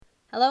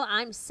Hello,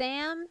 I'm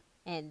Sam,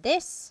 and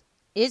this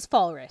is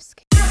Fall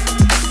Risk.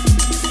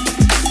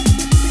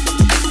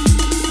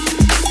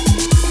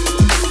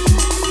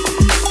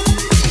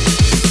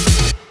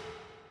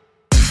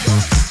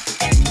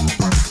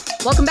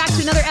 Welcome back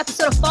to another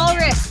episode of Fall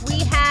Risk.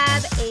 We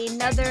have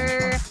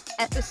another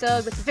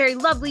episode with the very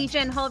lovely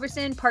Jen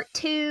Halvorson, part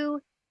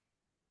 2,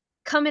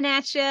 coming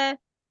at you.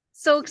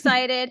 So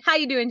excited. How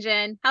you doing,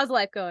 Jen? How's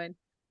life going?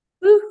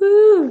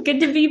 Woohoo! Good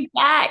to be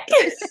back.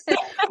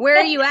 Where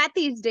are you at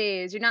these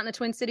days? You're not in the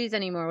Twin Cities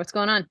anymore. What's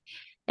going on?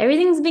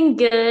 Everything's been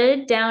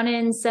good down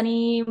in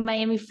sunny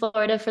Miami,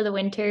 Florida for the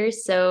winter.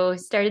 So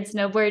started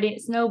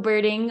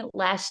snowbirding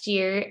last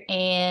year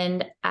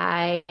and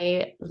I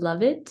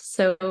love it.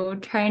 So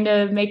trying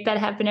to make that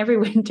happen every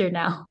winter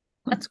now.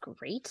 That's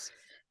great.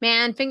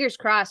 Man, fingers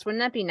crossed.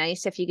 Wouldn't that be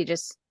nice if you could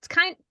just,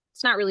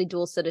 it's not really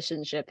dual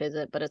citizenship, is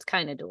it? But it's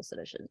kind of dual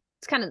citizenship.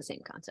 It's kind of the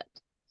same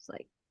concept. It's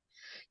like,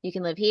 you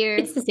can live here.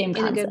 It's the same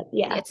concept.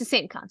 Yeah. It's the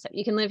same concept.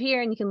 You can live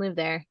here and you can live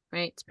there,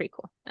 right? It's pretty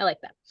cool. I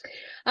like that.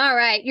 All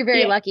right. You're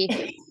very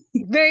lucky.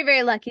 Very,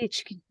 very lucky.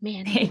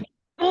 Man.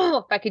 Oh,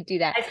 if I could do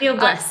that. I feel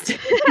blessed.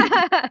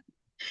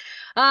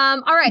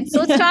 All right.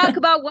 So let's talk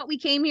about what we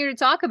came here to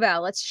talk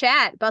about. Let's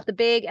chat about the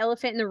big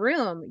elephant in the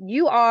room.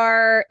 You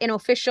are an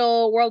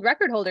official world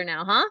record holder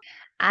now, huh?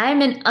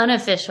 I'm an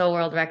unofficial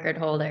world record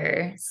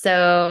holder.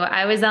 So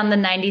I was on the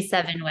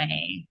 97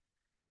 way.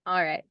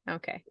 All right.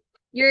 Okay.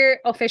 You're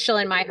official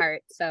in my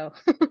heart, so.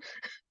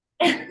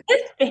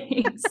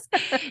 Thanks.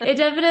 It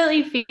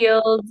definitely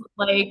feels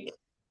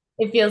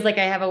like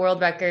I have a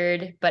world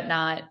record, but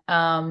not.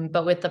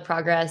 But with the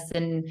progress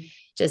and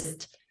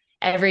just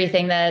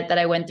everything that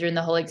I went through in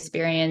the whole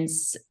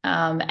experience,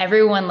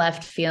 everyone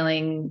left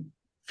feeling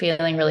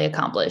really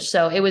accomplished.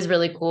 So it was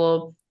really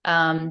cool.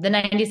 The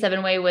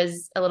 97 way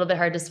was a little bit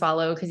hard to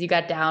swallow because you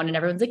got down and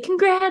everyone's like,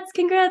 congrats,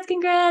 congrats,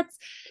 congrats.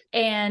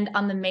 And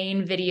on the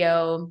main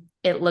video,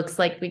 it looks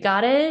like we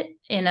got it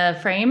in a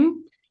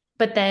frame.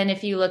 But then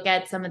if you look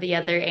at some of the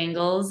other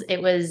angles,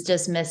 it was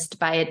just missed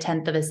by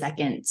 1/10 of a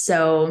second.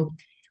 So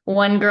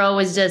one girl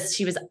was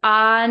she was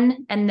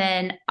on and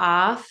then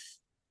off.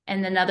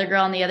 And another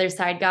girl on the other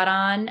side got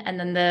on. And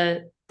then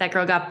that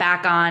girl got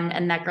back on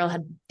and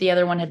the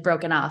other one had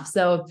broken off.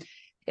 So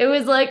it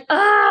was like,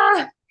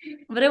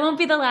 but it won't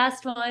be the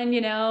last one,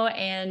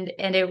 and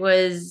it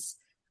was,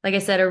 like I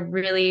said, a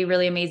really,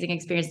 really amazing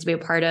experience to be a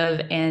part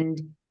of. And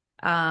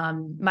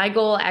my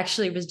goal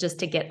actually was just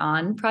to get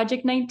on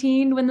Project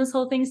 19 when this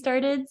whole thing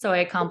started. So I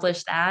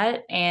accomplished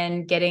that,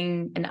 and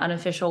getting an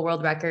unofficial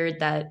world record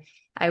that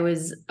I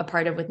was a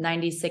part of with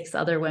 96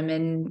 other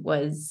women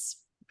was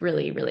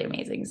really, really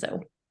amazing. So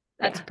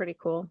that's pretty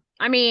cool.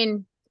 I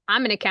mean,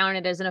 I'm going to count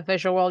it as an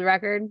official world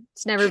record.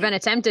 It's never been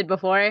attempted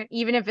before,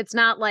 even if it's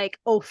not like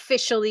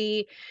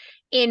officially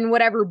in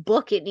whatever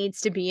book it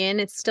needs to be in.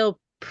 It's still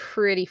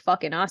pretty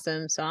fucking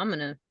awesome. So I'm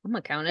gonna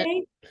count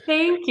it.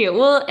 Thank you.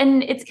 Well,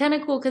 and it's kind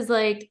of cool because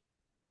like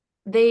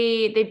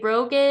they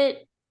broke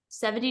it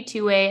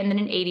 72 way and then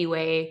an 80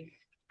 way,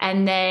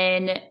 and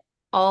then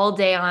all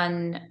day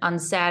on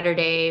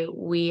Saturday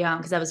we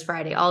because that was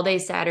Friday, all day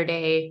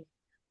Saturday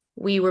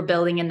we were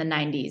building in the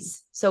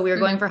 90s. So we were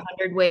going for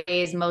 100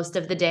 ways most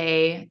of the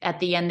day. At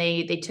the end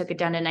they took it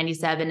down to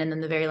 97 and then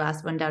the very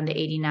last one down to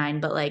 89,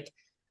 but like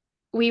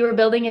we were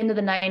building into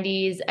the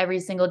 90s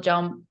every single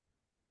jump.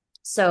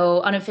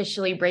 So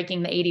unofficially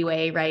breaking the 80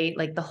 way, right?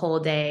 Like the whole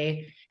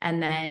day,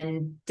 and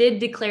then did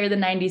declare the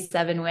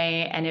 97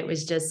 way. And it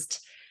was just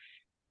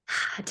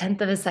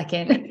 1/10 of a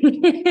second.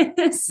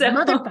 So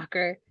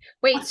motherfucker.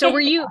 Wait, so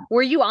were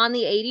you on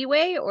the 80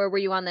 way or were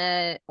you on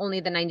only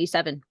the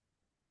 97?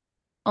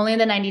 Only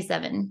the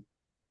 97.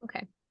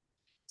 Okay.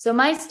 So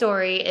my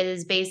story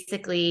is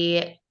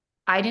basically,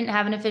 I didn't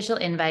have an official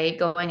invite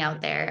going out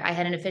there. I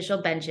had an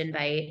official bench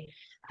invite.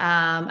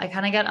 I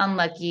kind of got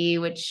unlucky,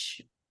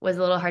 which was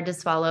a little hard to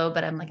swallow,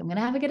 but I'm like, I'm going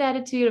to have a good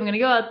attitude. I'm going to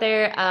go out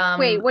there.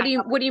 Wait, what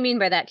do you mean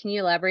by that? Can you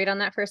elaborate on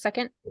that for a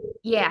second?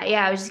 Yeah.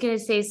 I was just going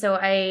to say, so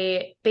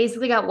I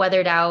basically got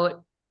weathered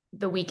out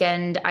the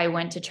weekend I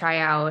went to try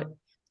out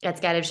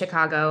at Skydive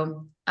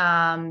Chicago.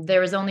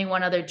 There was only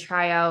one other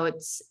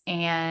tryout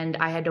and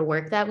I had to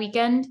work that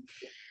weekend,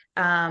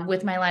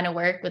 with my line of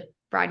work with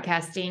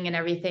broadcasting and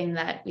everything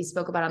that we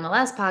spoke about on the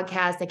last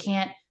podcast.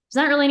 There's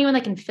not really anyone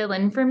that can fill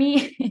in for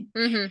me.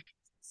 Mm-hmm.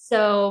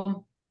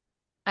 So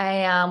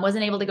I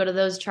wasn't able to go to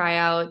those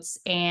tryouts,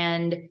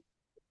 and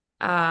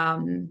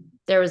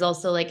there was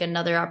also like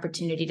another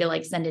opportunity to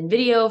like send in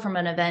video from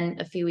an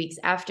event a few weeks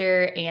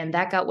after, and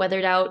that got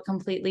weathered out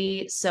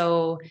completely.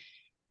 So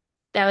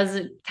that was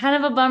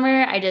kind of a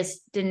bummer.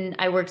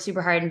 I worked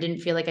super hard and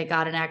didn't feel like I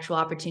got an actual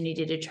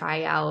opportunity to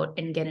try out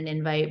and get an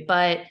invite.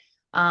 But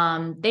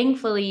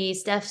thankfully,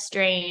 Steph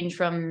Strange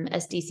from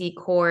SDC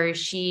Core,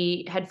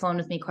 she had flown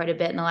with me quite a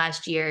bit in the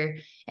last year,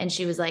 and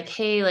she was like,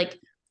 hey, like,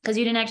 because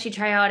you didn't actually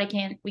try out,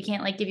 we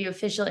can't like give you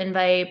official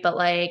invite, but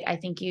like, I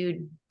think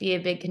you'd be a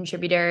big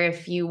contributor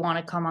if you want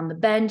to come on the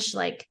bench.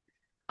 Like,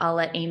 I'll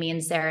let Amy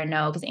and Sarah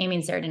know, because Amy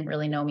and Sarah didn't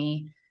really know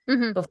me.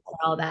 Mhm. before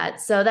all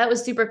that. So that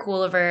was super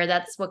cool of her.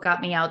 That's what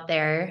got me out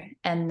there.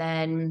 And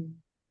then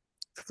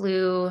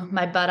flew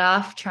my butt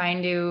off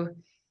trying to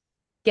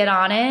get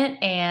on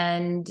it.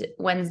 And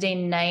Wednesday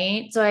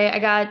night, so I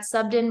got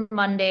subbed in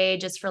Monday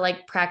just for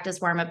like practice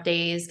warm-up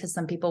days because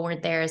some people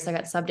weren't there. So I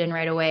got subbed in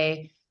right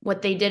away.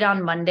 What they did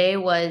on Monday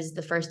was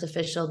the first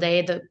official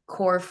day, the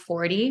core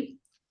 40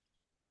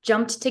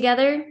 jumped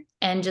together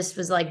and just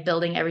was like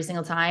building every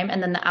single time.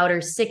 And then the outer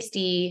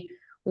 60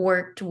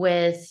 worked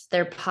with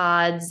their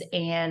pods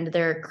and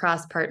their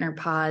cross partner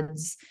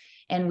pods.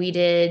 And we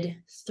did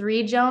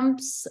 3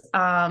 jumps,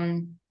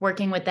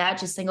 working with that,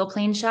 just single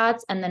plane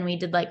shots. And then we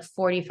did like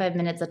 45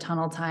 minutes of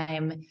tunnel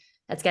time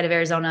at Skydive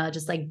Arizona,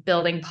 just like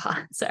building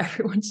pods. So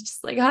everyone's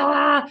just like,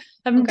 I'm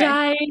Okay.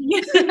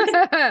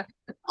 dying.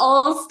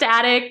 All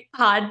static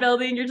pod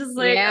building. You're just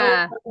like,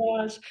 Yeah. oh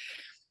my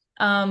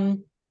gosh.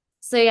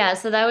 So yeah,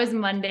 so that was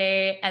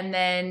Monday. And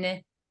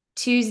then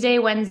Tuesday,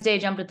 Wednesday,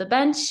 jumped at the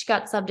bench,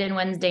 got subbed in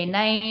Wednesday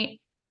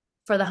night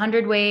for the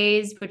 100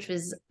 ways, which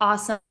was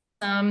awesome.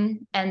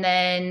 And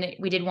then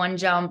we did 1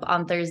 jump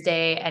on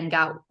Thursday and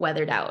got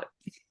weathered out.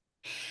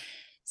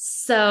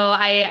 So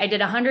I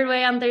did 100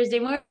 way on Thursday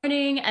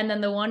morning. And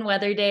then the one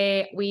weather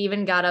day, we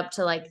even got up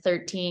to like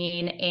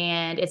 13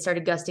 and it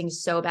started gusting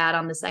so bad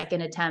on the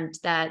second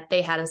attempt that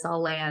they had us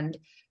all land.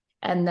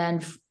 And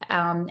then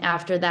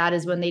after that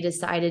is when they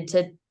decided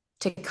to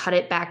cut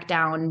it back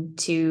down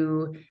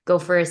to go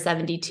for a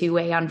 72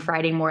 way on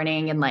Friday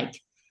morning and like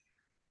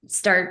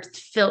start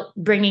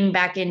bringing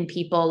back in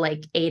people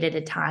like 8 at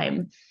a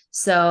time.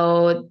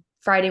 So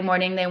Friday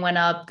morning, they went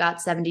up,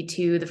 got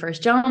 72 the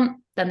first jump.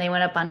 Then they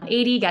went up on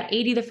 80, got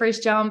 80 the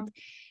first jump.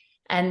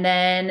 And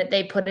then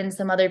they put in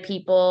some other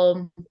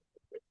people,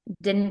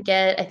 didn't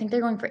get, I think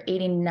they're going for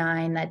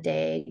 89 that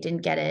day,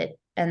 didn't get it.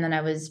 And then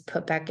I was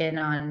put back in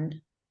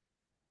on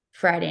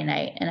Friday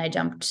night and I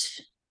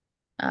jumped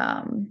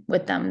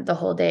with them the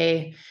whole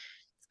day.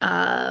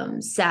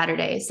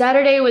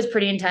 Saturday was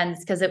pretty intense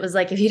because it was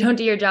like, if you don't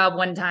do your job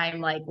one time,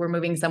 like we're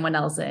moving someone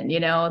else in,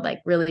 like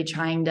really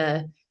trying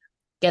to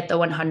get the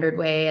 100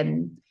 way.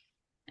 And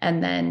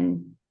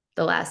then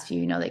the last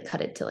few, they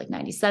cut it to like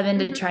 97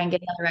 to try and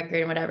get another record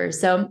and whatever.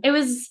 So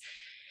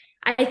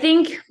I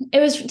think it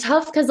was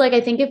tough because like,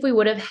 I think if we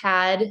would have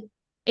had,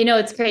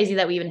 it's crazy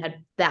that we even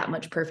had that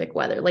much perfect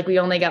weather. Like we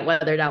only got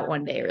weathered out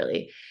one day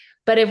really,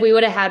 but if we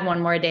would have had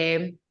one more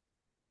day,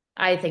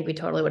 I think we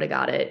totally would have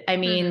got it. I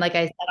mean, like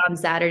I said on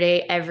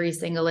Saturday, every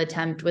single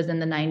attempt was in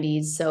the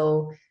 90s.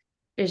 So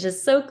it's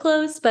just so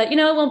close, but it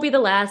won't be the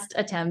last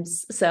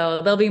attempts.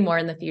 So there'll be more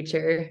in the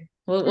future.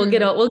 We'll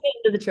get into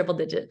the triple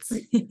digits.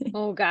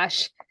 Oh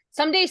gosh.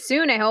 Someday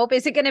soon, I hope.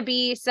 Is it going to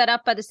be set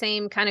up by the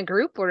same kind of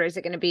group or is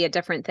it going to be a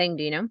different thing?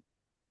 Do you know?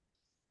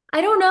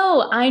 I don't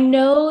know. I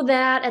know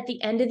that at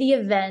the end of the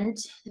event,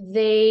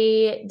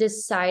 they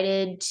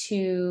decided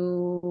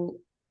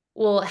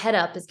head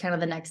up is kind of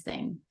the next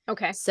thing.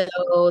 Okay.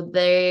 So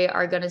they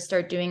are going to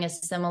start doing a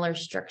similar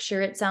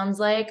structure, it sounds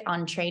like,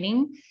 on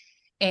training.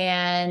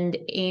 And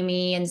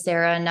Amy and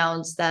Sarah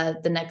announced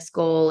that the next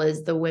goal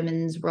is the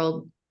women's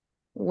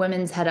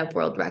head up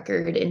world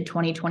record in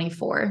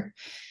 2024.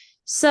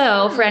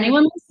 So for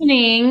anyone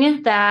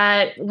listening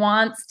that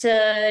wants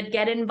to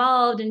get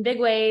involved in big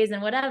ways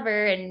and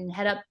whatever, and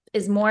head up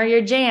is more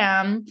your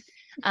jam,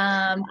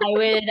 I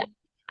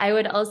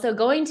would also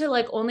going to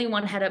like only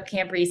one head up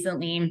camp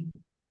recently.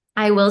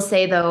 I will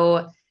say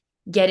though,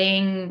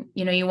 getting,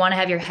 you want to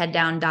have your head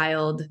down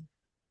dialed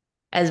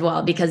as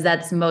well, because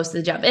that's most of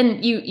the jump.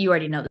 And you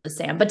already know this,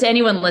 Sam, but to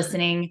anyone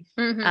listening,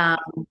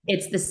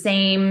 it's the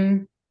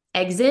same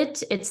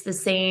exit. It's the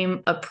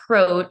same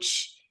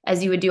approach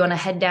as you would do on a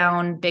head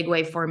down big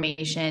wave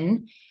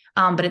formation.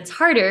 But it's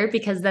harder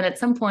because then at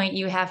some point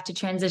you have to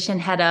transition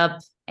head up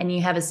and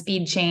you have a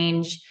speed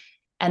change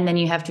and then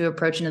you have to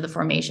approach into the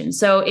formation.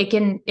 So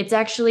it's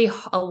actually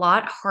a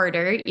lot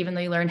harder, even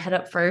though you learn head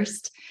up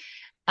first.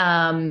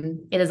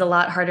 It is a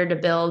lot harder to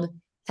build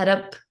head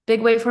up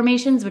big wave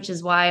formations, which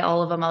is why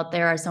all of them out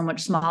there are so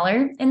much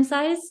smaller in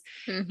size.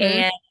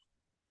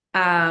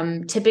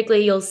 And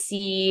typically you'll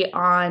see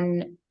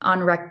on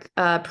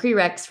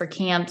prereqs for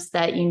camps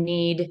that you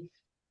need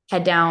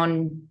head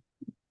down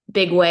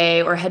big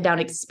way or head down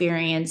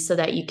experience so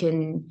that you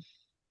can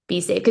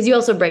be safe, because you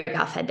also break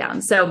off head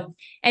down. So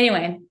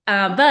anyway,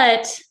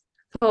 but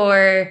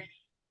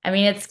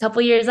it's a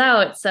couple years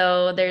out,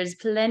 so there's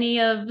plenty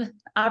of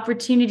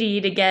opportunity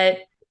to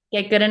get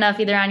good enough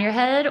either on your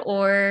head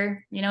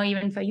or,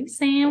 even for you,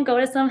 Sam, go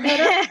to some head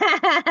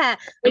up.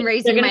 I'm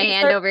raising my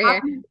hand over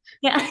here.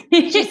 Yeah.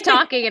 She's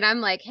talking and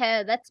I'm like,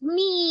 hey, that's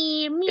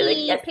me, like,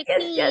 yes, pick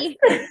yes,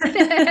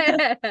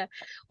 me.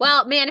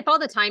 Well, man, if all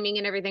the timing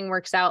and everything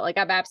works out, like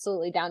I'm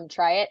absolutely down to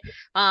try it.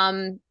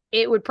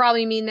 it would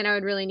probably mean that I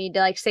would really need to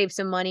like save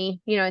some money,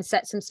 you know, and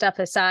set some stuff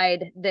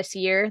aside this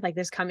year, like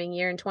this coming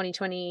year in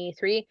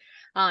 2023,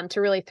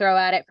 to really throw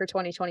at it for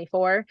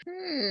 2024.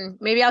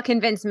 Maybe I'll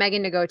convince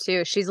Megan to go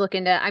too. She's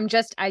looking to,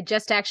 I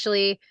just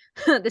actually,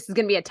 this is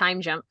going to be a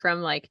time jump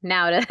from like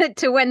now to,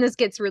 to when this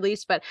gets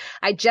released, but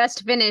I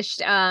just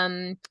finished,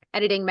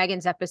 editing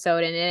Megan's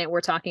episode, and in it,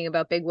 we're talking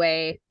about big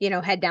way, you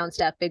know, head down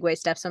stuff, big way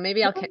stuff. So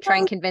maybe I'll try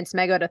and convince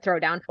Mego to throw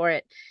down for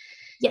it.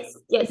 Yes,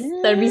 yes,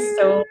 that'd be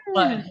so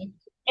fun.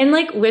 And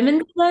like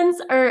women's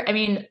events are, I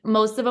mean,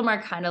 most of them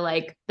are kind of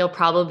like they'll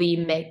probably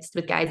be mixed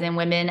with guys and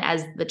women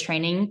as the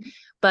training,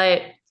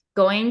 but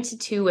going to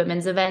two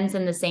women's events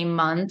in the same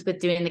month with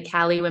doing the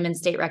Cali women's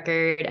state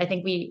record, I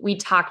think we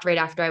talked right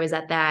after I was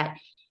at that,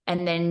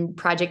 and then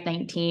Project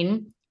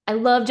 19. I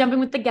love jumping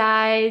with the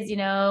guys, you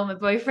know, my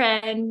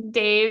boyfriend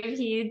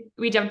Dave,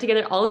 we jump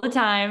together all the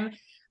time.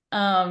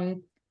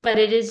 But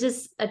it is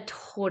just a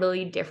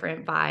totally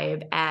different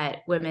vibe at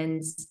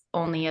women's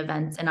only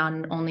events and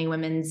on only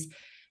women's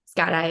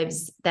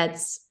skydives.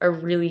 That's a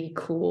really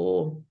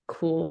cool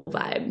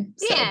vibe.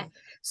 Yeah.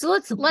 So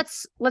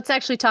let's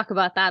actually talk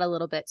about that a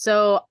little bit.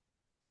 So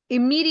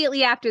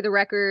immediately after the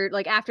record,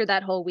 like after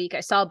that whole week,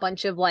 I saw a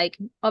bunch of like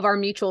of our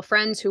mutual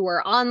friends who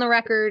were on the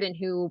record and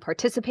who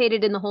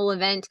participated in the whole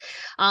event.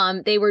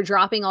 They were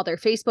dropping all their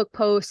Facebook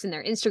posts and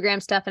their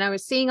Instagram stuff, and I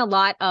was seeing a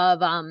lot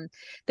of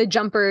the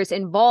jumpers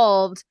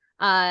involved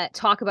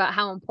talk about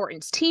how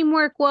important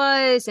teamwork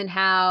was and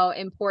how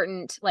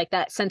important like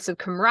that sense of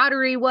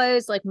camaraderie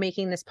was, like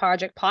making this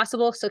project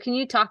possible. So can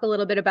you talk a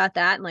little bit about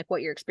that and like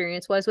what your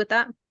experience was with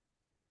that?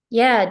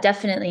 Yeah,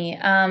 definitely.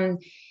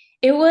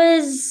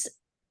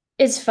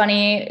 It's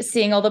funny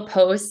seeing all the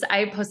posts.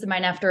 I posted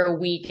mine after a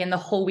week, and the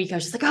whole week I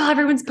was just like, oh,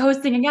 everyone's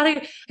posting.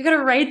 I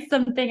gotta write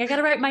something. I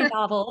gotta write my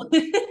novel.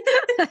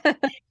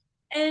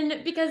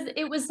 And because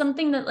it was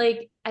something that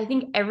like I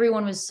think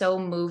everyone was so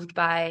moved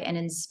by and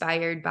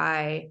inspired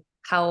by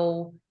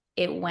how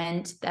it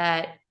went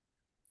that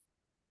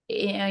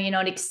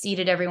it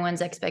exceeded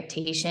everyone's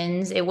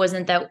expectations. It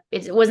wasn't that we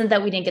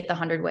didn't get the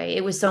 100 way.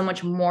 It was so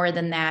much more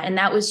than that. And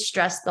that was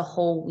stressed the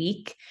whole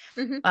week.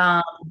 Mm-hmm.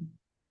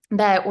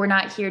 That we're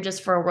not here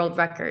just for a world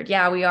record.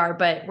 Yeah, we are,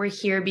 but we're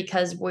here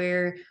because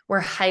we're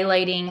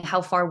highlighting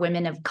how far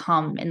women have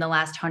come in the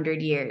last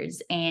 100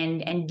 years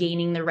and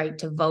gaining the right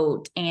to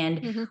vote, and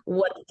mm-hmm.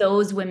 what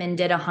those women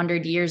did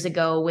 100 years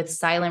ago with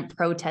silent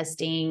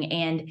protesting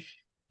and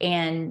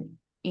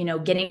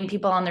getting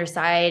people on their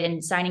side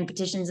and signing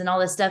petitions and all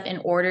this stuff in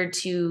order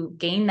to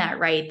gain that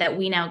right that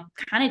we now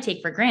kind of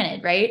take for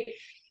granted, right?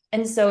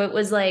 And so it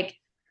was like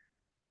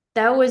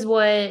that was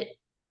what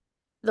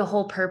the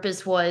whole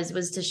purpose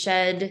was to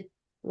shed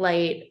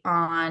light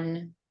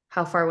on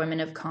how far women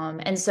have come.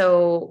 And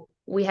so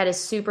we had a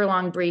super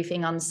long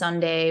briefing on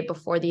Sunday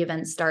before the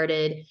event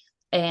started,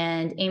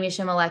 and Amy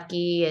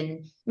Shimalecki,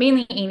 and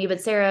mainly Amy, but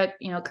Sarah,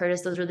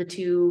 Curtis, those were the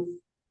two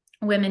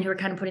women who were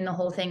kind of putting the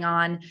whole thing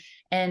on.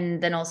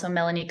 And then also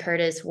Melanie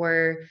Curtis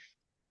were,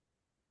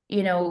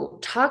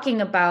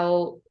 talking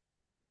about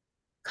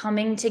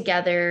coming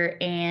together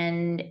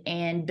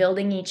and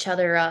building each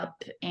other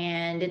up.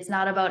 And it's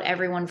not about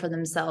everyone for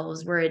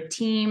themselves. We're a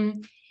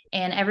team,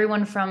 and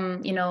everyone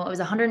from, it was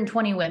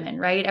 120 women,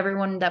 right?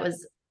 Everyone that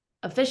was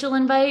official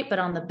invite, but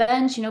on the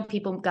bench,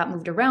 people got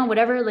moved around,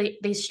 whatever.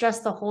 They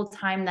stressed the whole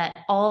time that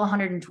all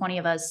 120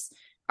 of us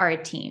are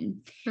a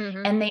team.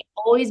 Mm-hmm. And they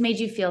always made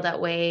you feel that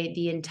way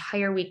the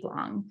entire week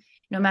long,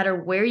 no matter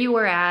where you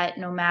were at,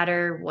 no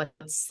matter what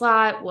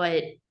slot,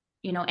 what,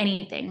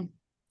 anything.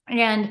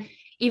 And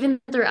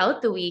even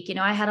throughout the week,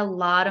 I had a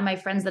lot of my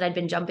friends that I'd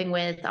been jumping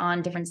with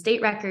on different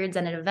state records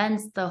and at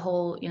events the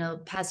whole,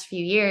 past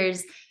few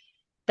years,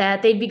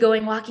 that they'd be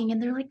walking,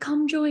 and they're like,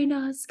 come join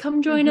us,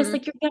 mm-hmm.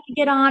 Like, you're going to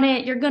get on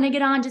it. You're going to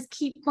get on, just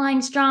keep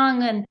flying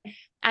strong. And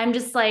I'm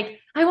just like,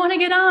 I want to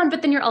get on.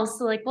 But then you're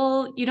also like,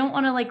 well, you don't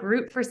want to like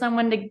root for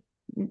someone to,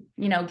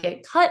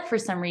 get cut for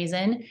some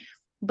reason,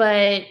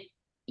 but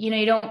you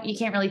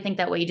can't really think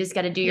that way. You just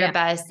got to do your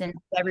best, and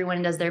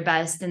everyone does their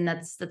best. And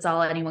that's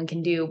all anyone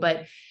can do.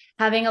 But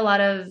having a lot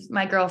of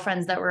my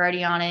girlfriends that were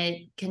already on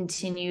it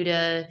continue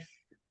to,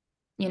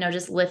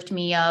 just lift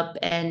me up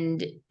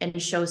and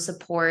show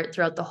support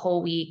throughout the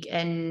whole week.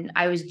 And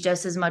I was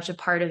just as much a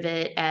part of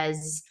it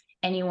as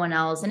anyone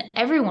else. And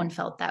everyone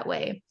felt that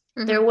way.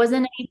 Mm-hmm. There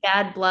wasn't any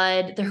bad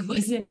blood. There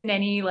wasn't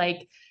any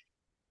like,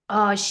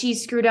 oh, she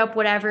screwed up,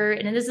 whatever.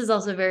 And this is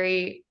also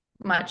very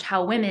much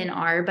how women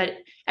are, but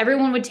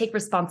everyone would take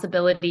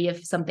responsibility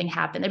if something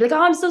happened. They'd be like,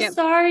 oh, I'm so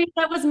sorry.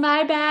 That was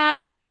my bad.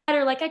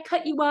 Or like, I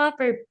cut you off,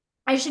 or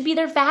I should be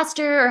there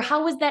faster, or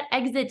how was that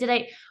exit?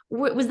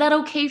 Was that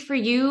okay for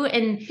you?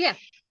 And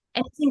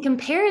and it's in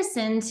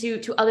comparison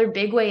to other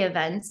big way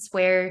events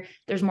where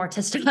there's more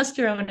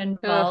testosterone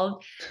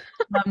involved.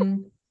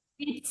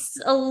 It's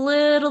a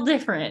little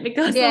different. It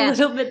goes a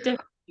little bit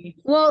different.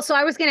 Well, so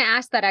I was going to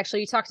ask that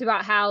actually. You talked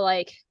about how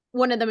like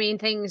one of the main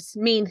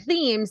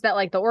themes that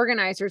like the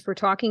organizers were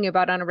talking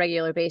about on a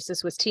regular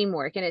basis was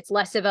teamwork. And it's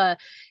less of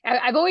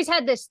I've always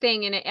had this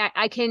thing, and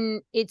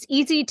it's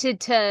easy to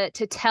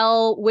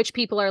tell which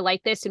people are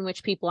like this and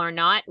which people are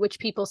not, which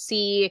people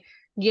see,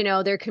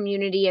 their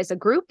community as a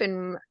group,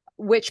 and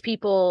which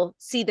people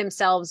see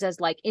themselves as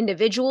like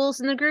individuals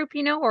in the group,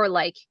 or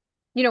like,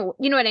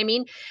 what I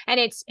mean? And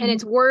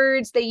it's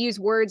words, they use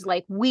words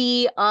like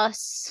we,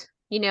 us,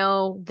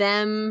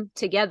 them,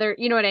 together,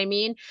 you know what I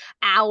mean?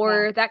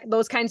 Our, Yeah.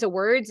 those kinds of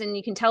words. And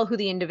you can tell who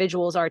the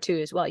individuals are too,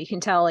 as well. You can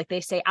tell, like, they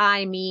say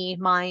I, me,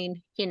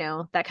 mine,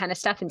 that kind of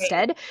stuff Right.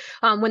 instead,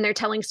 when they're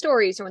telling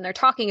stories, or when they're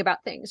talking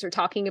about things, or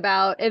talking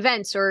about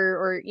events,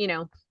 or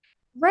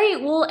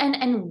Right. Well,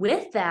 and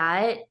with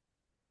that,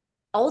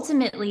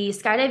 ultimately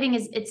skydiving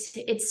is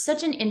it's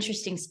such an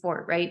interesting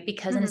sport, right?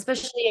 Because, and mm-hmm,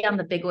 especially on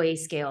the big wave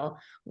scale,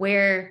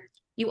 where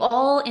you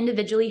all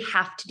individually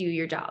have to do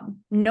your job.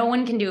 No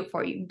one can do it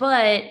for you,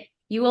 but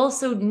you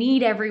also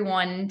need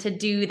everyone to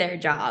do their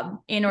job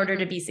in order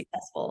mm-hmm, to be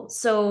successful.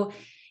 So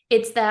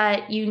it's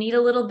that you need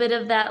a little bit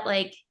of that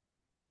like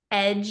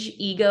edge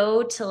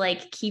ego to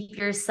like keep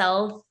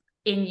yourself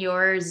in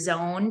your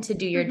zone to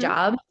do your mm-hmm,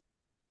 job.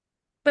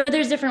 But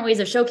there's different ways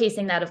of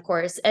showcasing that, of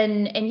course.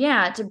 And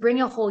yeah, to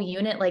bring a whole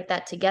unit like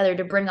that together,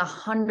 to bring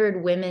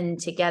 100 women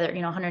together,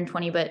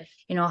 120, but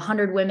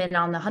 100 women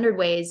on the 100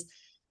 ways,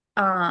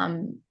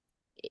 um,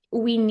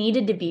 we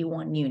needed to be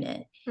one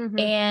unit.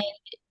 mm-hmm,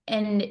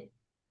 And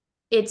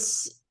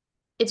it's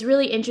it's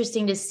really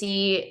interesting to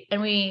see.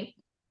 And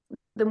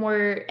the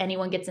more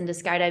anyone gets into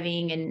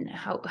skydiving, and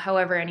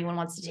however anyone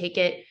wants to take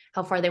it,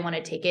 how far they want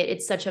to take it,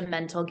 it's such a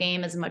mental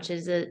game as much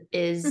as it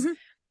is mm-hmm.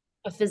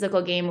 a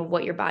physical game of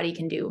what your body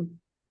can do.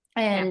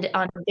 Yeah. And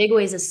on big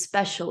ways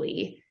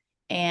especially,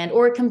 and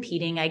or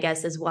competing, I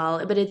guess, as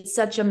well. But it's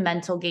such a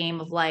mental game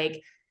of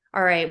like,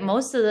 all right,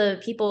 most of the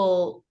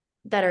people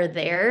that are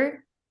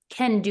there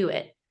can do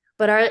it,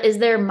 but is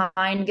their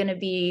mind going to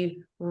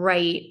be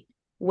right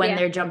when Yeah.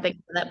 they're jumping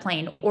for that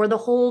plane, or the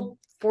whole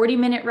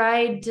 40-minute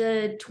ride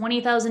to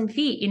 20,000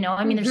 feet?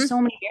 I mean, there's Mm-hmm.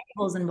 so many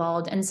variables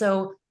involved. And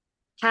so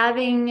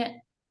having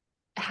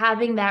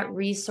that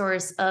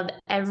resource of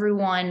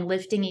everyone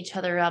lifting each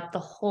other up the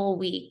whole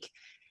week.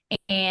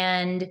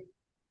 And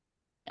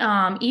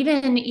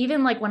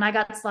even like when I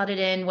got slotted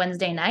in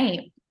Wednesday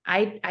night,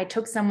 I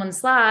took someone's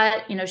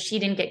slot. She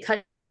didn't get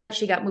cut,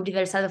 she got moved to the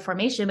other side of the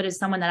formation, but it's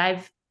someone that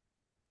I've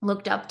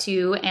looked up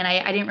to, and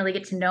I didn't really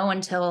get to know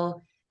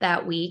until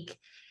that week.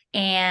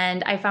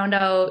 And I found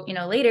out,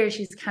 later,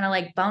 she's kind of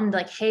like bummed,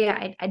 like,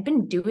 hey, I'd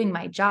been doing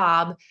my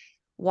job.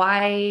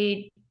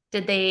 Why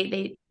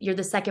did you're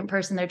the second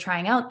person they're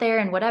trying out there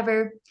and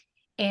whatever.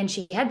 And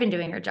she had been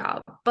doing her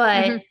job,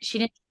 but Mm-hmm. she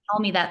didn't tell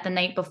me that the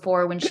night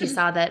before when she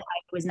saw that I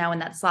was now in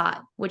that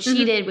slot. What she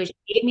Mm-hmm. did was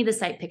she gave me the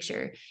sight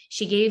picture.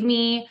 She gave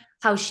me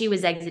how she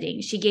was exiting.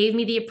 She gave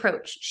me the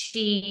approach.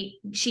 She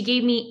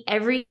gave me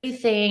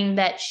everything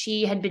that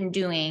she had been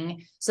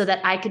doing so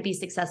that I could be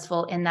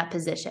successful in that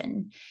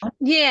position.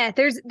 Yeah,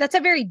 that's a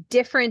very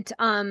different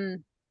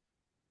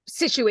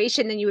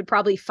situation than you would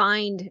probably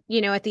find,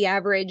 at the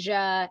average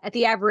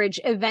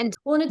event.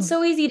 Well, and it's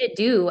so easy to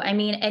do. I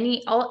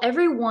mean,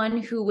 everyone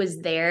who was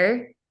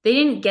there, they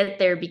didn't get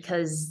there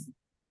because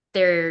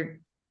they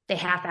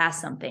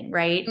half-ass something,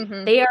 right?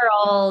 Mm-hmm. They are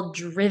all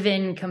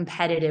driven,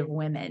 competitive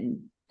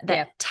women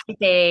Yeah. that type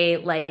A,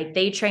 like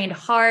they trained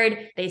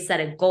hard, they set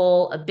a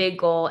goal, a big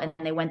goal, and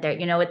they went there.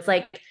 It's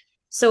like,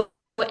 so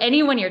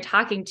anyone you're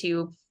talking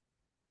to,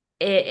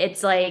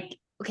 it's like,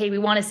 okay, we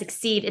want to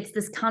succeed. It's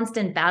this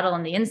constant battle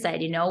on the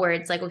inside, where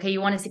it's like, okay,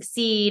 you want to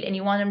succeed and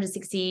you want them to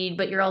succeed,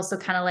 but you're also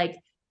kind of like,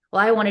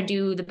 well, I want to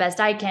do the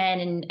best I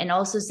can and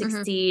also Mm-hmm.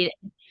 succeed.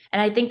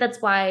 And I think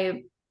that's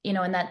why, in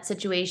that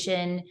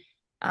situation,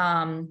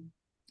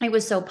 it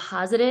was so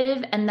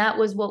positive. And that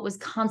was what was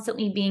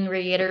constantly being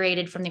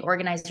reiterated from the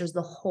organizers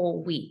the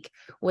whole week,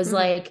 was Mm-hmm.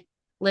 like,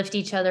 lift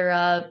each other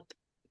up.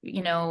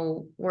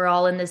 We're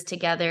all in this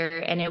together.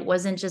 And it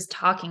wasn't just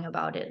talking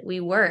about it. We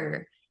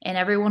were, and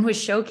everyone was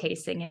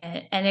showcasing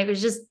it. And it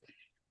was just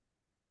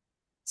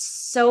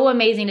so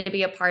amazing to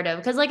be a part of.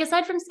 Because, like,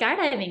 aside from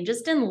skydiving,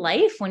 just in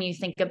life, when you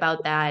think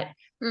about that,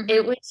 Mm-hmm.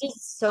 it was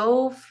just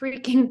so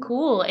freaking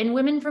cool. And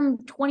women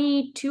from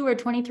 22 or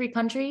 23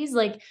 countries,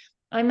 like,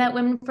 I met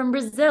women from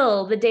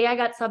Brazil. The day I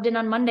got subbed in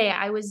on Monday,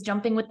 I was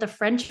jumping with the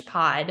French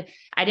pod.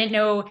 I didn't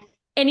know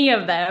any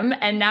of them.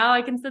 And now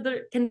I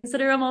consider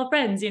them all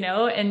friends,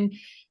 and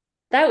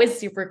that was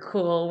super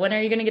cool. When are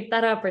you going to get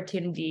that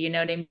opportunity? You know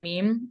what I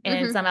mean? And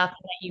Mm-hmm. it's not often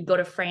that you go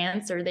to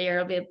France or they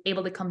are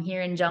able to come here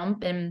and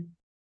jump. And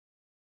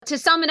To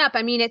sum it up,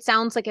 I mean, it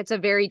sounds like it's a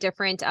very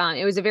different,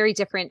 it was a very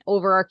different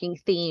overarching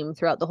theme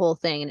throughout the whole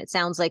thing. And it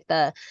sounds like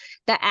the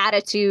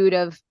attitude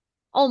of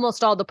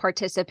almost all the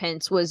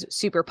participants was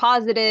super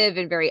positive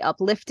and very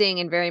uplifting,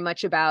 and very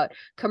much about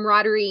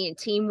camaraderie and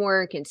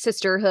teamwork and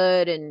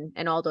sisterhood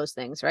and all those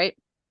things, right?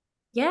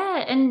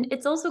 yeah, and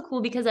it's also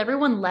cool because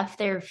everyone left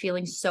there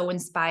feeling so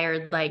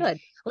inspired. Like, Good.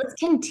 let's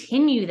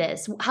continue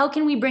this. How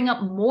can we bring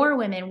up more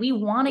women? We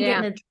want to get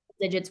Yeah. in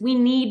the digits. We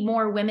need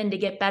more women to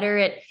get better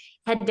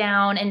head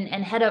down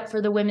and head up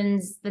for the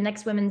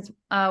next women's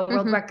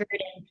world record.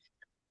 And,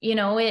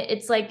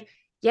 it's like,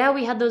 yeah,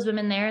 we had those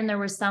women there, and there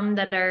were some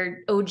that are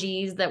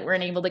OGs that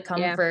weren't able to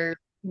come for,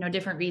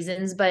 different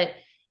reasons, but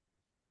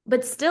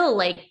still,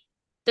 like,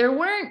 there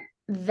weren't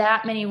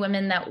that many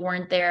women that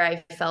weren't there.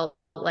 I felt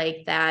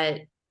like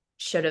that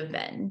should have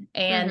been.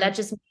 And that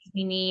just means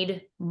we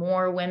need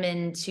more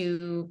women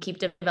to keep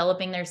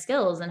developing their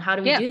skills. And how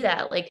do we do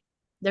that? Like,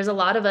 there's a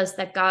lot of us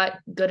that got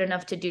good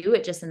enough to do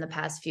it just in the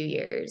past few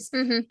years.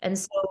 And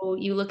so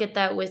you look at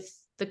that with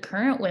the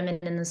current women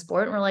in the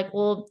sport, and we're like,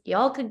 well,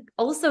 y'all could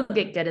also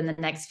get good in the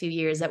next few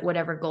years at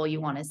whatever goal you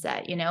want to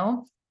set,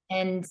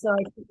 And so I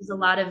think there's a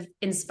lot of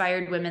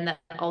inspired women that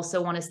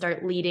also want to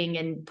start leading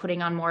and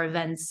putting on more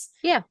events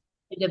to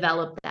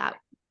develop that.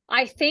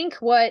 I think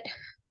what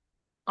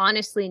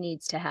honestly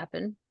needs to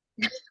happen,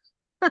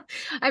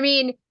 I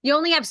mean, you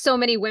only have so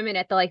many women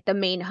at the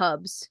main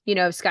hubs,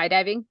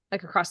 skydiving,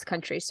 like across the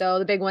country. So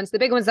the big ones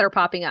that are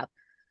popping up: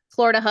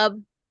 Florida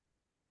hub,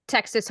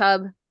 Texas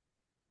hub,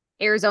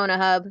 Arizona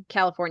hub,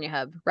 California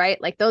hub,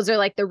 right? Like those are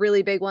like the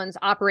really big ones,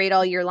 operate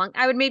all year long.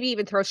 I would maybe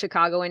even throw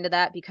Chicago into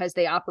that because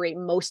they operate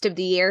most of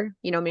the year,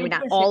 maybe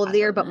not all of the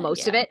year, but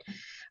most of it.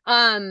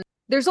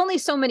 There's only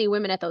so many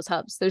women at those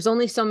hubs. There's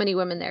only so many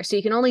women there. So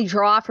you can only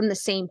draw from the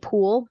same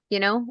pool,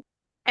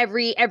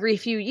 every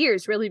few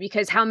years, really,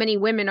 because how many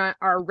women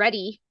are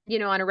ready,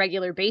 on a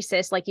regular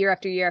basis, like year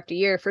after year after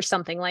year, for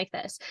something like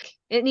this.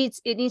 It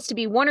needs to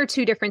be one or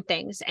two different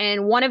things,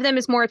 and one of them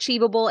is more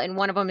achievable and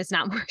one of them is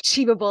not more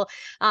achievable,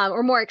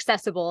 or more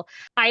accessible.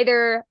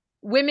 Either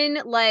women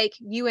like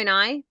you and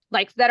I,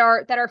 like that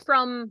are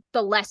from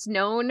the less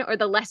known or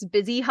the less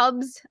busy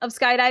hubs of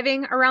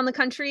skydiving around the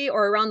country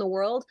or around the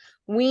world,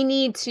 we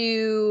need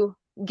to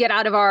get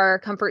out of our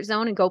comfort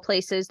zone and go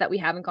places that we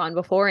haven't gone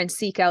before and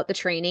seek out the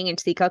training and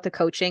seek out the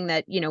coaching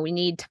that, we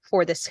need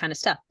for this kind of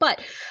stuff. But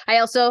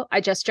I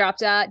just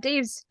dropped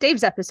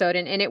Dave's episode,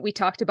 and in it, we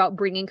talked about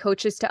bringing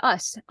coaches to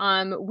us.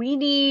 We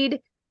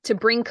need to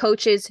bring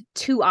coaches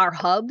to our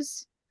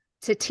hubs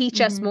to teach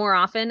us more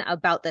often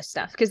about this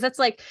stuff. Because that's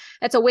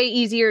a way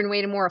easier and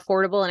way more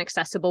affordable and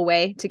accessible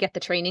way to get the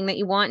training that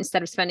you want,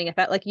 instead of spending a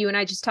like you and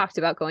I just talked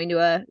about, going to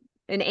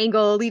an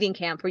angle leading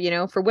camp,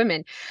 for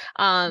women.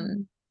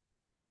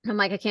 I'm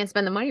like, I can't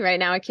spend the money right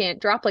now. I can't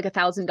drop like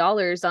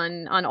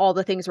 $1,000 on all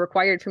the things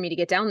required for me to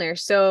get down there.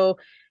 So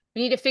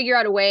we need to figure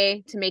out a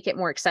way to make it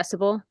more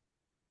accessible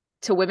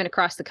to women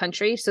across the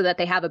country, so that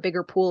they have a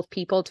bigger pool of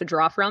people to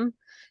draw from,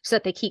 so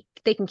that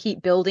they can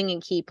keep building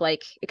and keep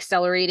like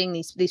accelerating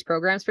these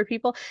programs for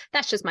people.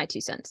 That's just my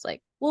 2 cents.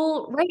 Like,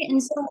 well, right.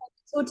 And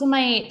so to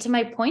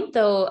my point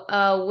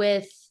though,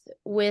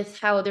 with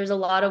how there's a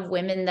lot of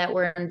women that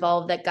were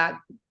involved that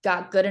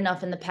got good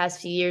enough in the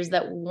past few years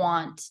that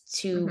want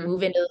to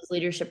move into those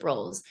leadership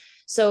roles.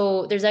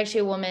 So there's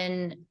actually a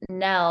woman,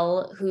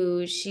 Nell,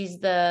 who she's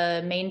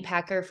the main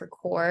packer for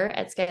core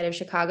at Skydive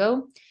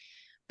Chicago.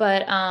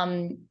 But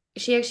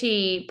she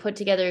actually put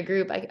together a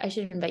group. I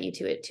should invite you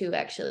to it too,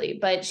 actually.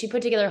 But she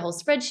put together a whole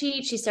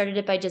spreadsheet. She started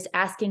it by just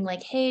asking,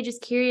 like, hey,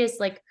 just curious,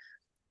 like,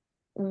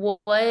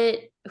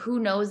 who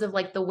knows of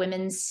like the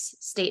women's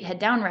state head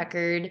down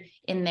record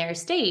in their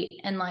state,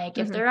 and like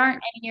if there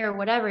aren't any or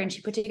whatever. And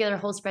she put together a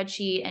whole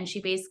spreadsheet, and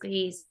she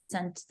basically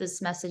sent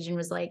this message and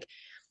was like,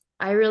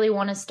 I really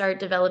want to start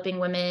developing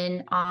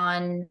women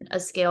on a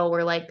scale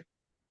where, like,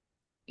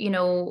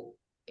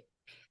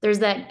 there's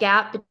that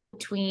gap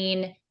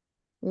between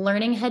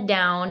learning head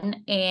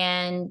down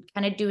and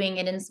kind of doing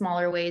it in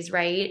smaller ways,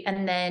 right?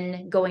 And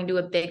then going to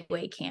a big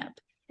way camp.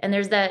 And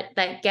there's that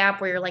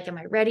gap where you're like, am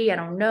I ready? I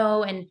don't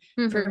know. And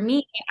for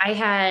me, I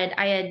had,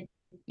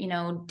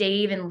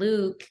 Dave and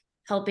Luke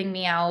helping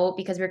me out,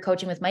 because we were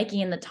coaching with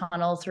Mikey in the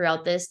tunnel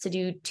throughout this, to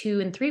do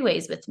 2 and 3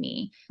 ways with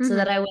me, so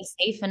that I was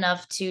safe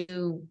enough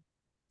to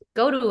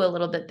go to a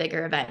little bit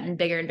bigger event and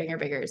bigger and bigger and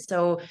bigger.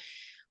 So,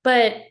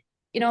 but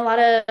a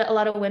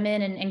lot of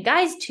women and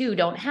guys too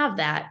don't have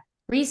that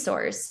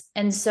resource.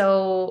 And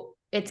so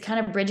it's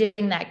kind of bridging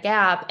that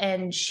gap.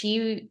 And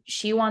she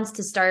wants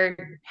to start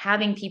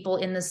having people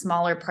in the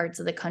smaller parts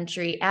of the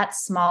country at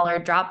smaller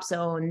drop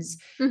zones,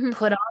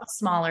 put on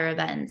smaller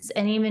events,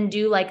 and even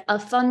do like a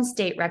fun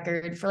state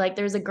record for, like,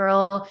 there's a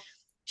girl,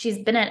 she's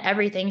been at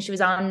everything. She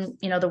was on,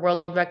 the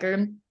world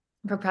record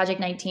for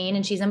Project 19,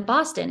 and she's in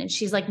Boston, and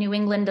she's like, New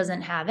England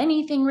doesn't have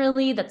anything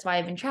really. That's why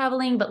I've been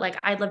traveling, but like,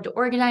 I'd love to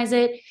organize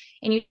it.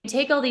 And you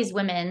take all these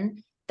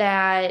women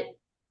that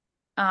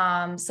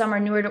some are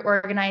newer to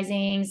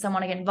organizing, some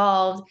want to get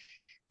involved,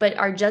 but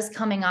are just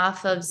coming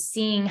off of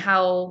seeing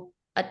how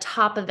a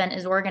top event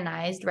is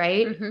organized,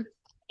 right?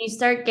 You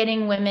start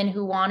getting women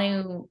who want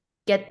to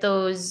get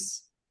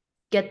those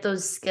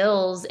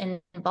skills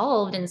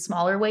involved in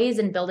smaller ways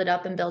and build it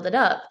up and build it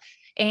up.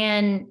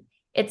 And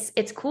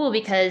it's cool,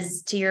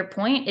 because to your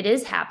point, it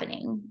is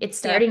happening. It's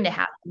starting to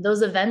happen.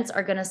 Those events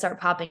are going to start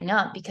popping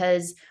up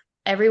because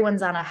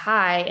everyone's on a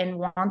high and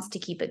wants to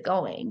keep it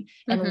going,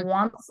 and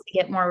wants to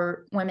get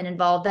more women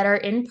involved that are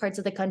in parts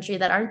of the country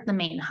that aren't the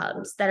main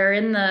hubs, that are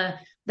in the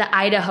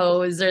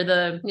Idahos or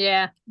the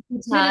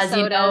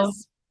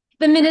Minnesotas.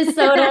 the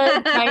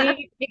Minnesota, right?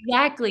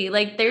 Exactly.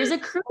 Like there's a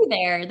crew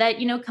there that,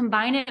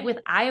 combine it with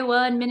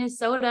Iowa and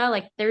Minnesota.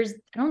 Like I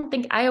don't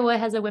think Iowa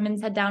has a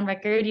women's head down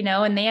record,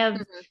 and they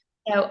have,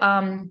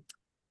 Mhm.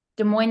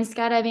 Des Moines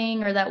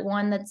skydiving, or that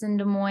one that's in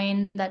Des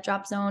Moines, that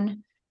drop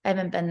zone. I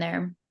haven't been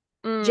there.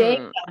 Jay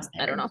was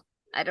I don't there. know.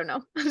 I don't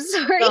know. I'm Well,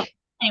 sorry.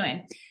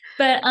 anyway,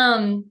 but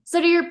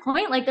so to your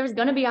point, like there's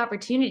going to be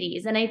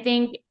opportunities, and I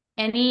think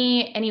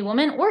any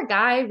woman or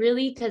guy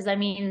really, because I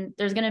mean,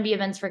 there's going to be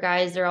events for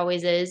guys. There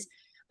always is.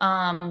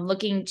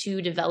 Looking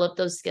to develop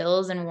those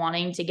skills and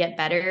wanting to get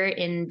better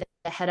in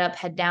the head up,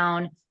 head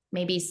down,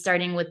 maybe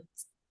starting with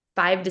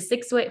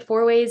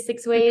 4 ways,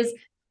 6 ways,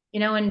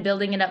 and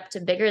building it up to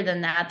bigger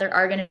than that. There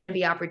are going to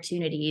be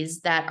opportunities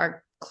that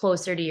are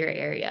closer to your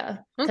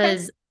area Okay.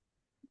 because,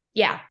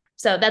 yeah.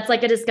 So that's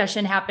like a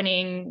discussion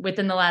happening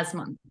within the last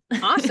month.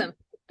 Awesome.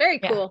 Very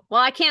Yeah. cool.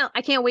 Well, I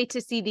can't wait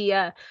to see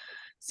the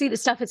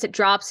stuff as it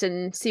drops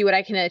and see what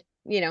I can,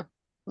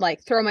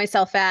 like throw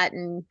myself at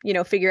and,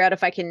 figure out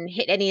if I can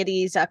hit any of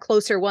these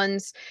closer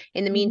ones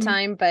in the Mhm.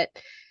 meantime. But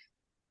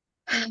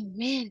oh,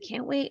 man,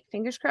 can't wait.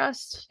 Fingers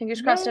crossed.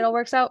 Fingers crossed it Yay. all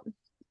works out.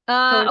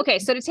 Okay, Totally.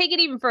 so to take it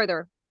even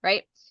further,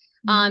 right?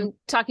 Mhm.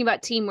 Talking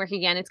about teamwork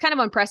again, it's kind of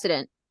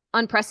unprecedented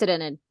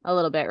a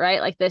little bit,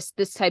 right? Like this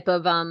type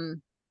of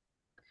event,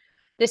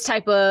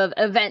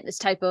 this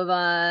type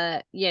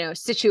of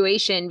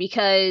situation,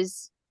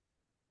 because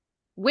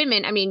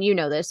women, I mean,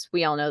 this,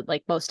 we all know,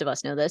 like most of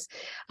us know this,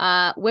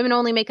 women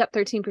only make up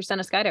 13%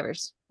 of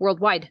skydivers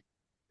worldwide.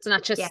 Yeah.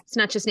 It's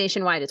not just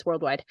nationwide, it's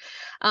worldwide.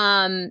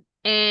 And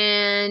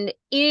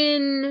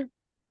in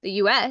the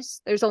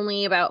US, there's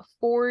only about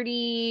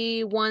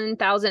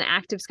 41,000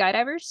 active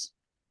skydivers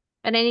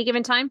at any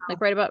given time, like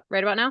right about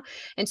now.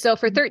 And so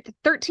for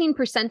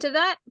 13% of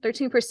that,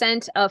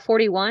 13% of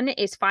 41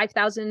 is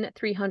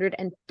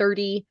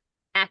 5,330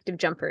 active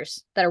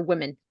jumpers that are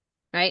women,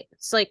 right?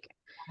 It's like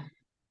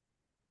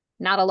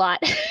not a lot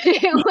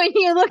when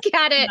you look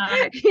at it,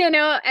 Not-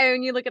 and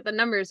when you look at the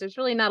numbers, there's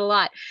really not a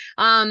lot.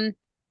 And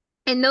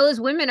those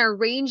women are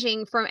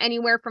ranging from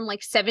anywhere from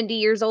like 70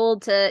 years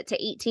old to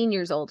 18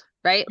 years old,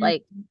 right?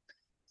 Like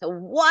a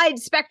wide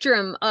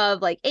spectrum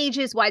of like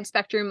ages, wide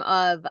spectrum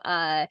of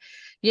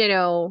you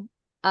know,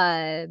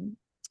 uh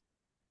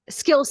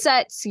skill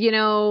sets,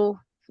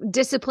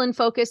 discipline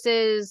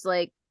focuses,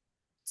 like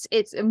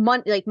it's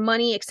money, like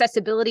money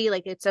accessibility,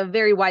 like it's a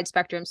very wide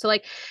spectrum. So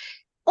like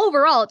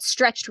overall it's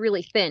stretched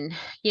really thin,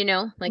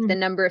 like the Mhm.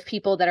 number of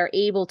people that are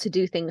able to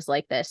do things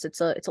like this. It's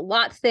a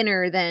lot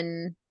thinner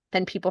than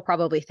people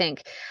probably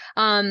think.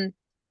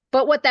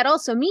 But what that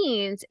also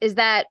means is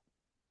that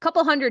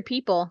couple hundred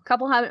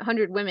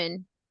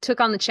women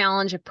took on the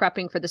challenge of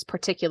prepping for this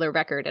particular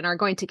record and are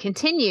going to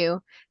continue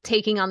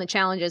taking on the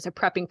challenges of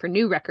prepping for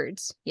new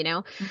records,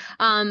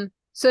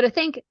 so to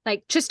think,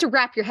 like, just to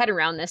wrap your head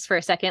around this for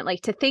a second,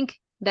 like to think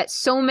that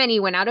so many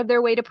went out of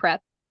their way to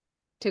prep,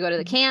 to go to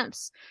the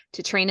camps,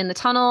 to train in the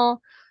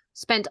tunnel,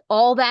 spent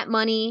all that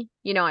money,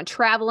 on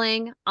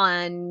traveling,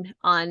 on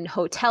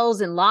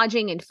hotels and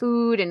lodging and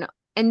food,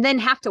 and then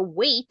have to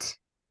wait,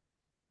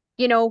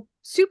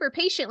 super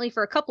patiently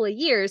for a couple of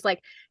years.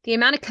 Like the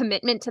amount of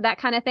commitment to that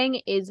kind of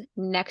thing is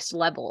next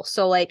level.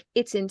 So like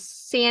it's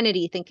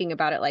insanity thinking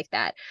about it like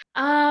that.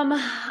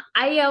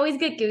 I always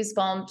get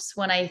goosebumps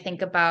when I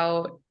think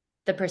about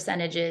the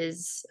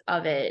percentages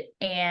of it,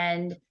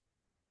 and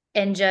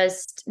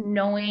just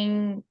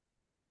knowing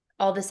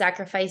all the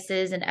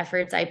sacrifices and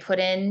efforts I put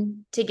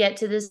in to get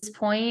to this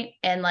point.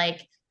 And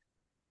like,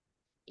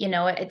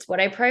 it's what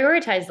I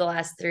prioritized the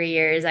last 3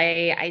 years.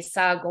 I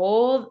saw a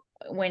goal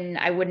when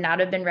I would not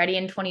have been ready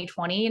in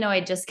 2020. I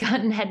just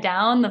gotten head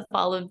down the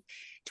fall of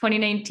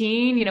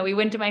 2019. We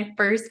went to my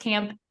first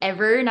camp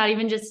ever, not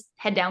even just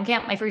head down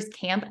camp, my first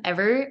camp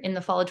ever in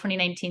the fall of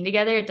 2019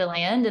 together at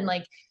DeLand. And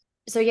like,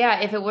 so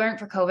yeah, if it weren't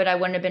for COVID, I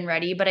wouldn't have been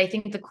ready. But I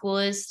think the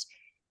coolest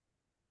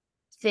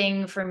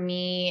thing for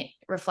me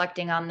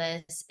reflecting on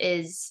this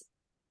is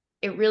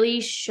it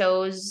really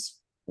shows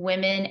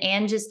women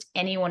and just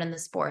anyone in the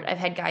sport. I've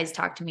had guys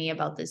talk to me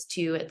about this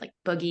too at like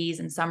boogies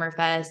and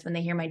Summerfest when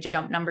they hear my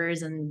jump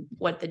numbers and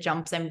what the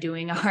jumps I'm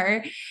doing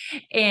are.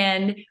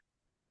 And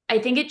I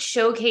think it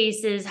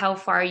showcases how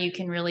far you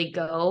can really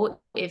go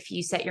if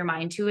you set your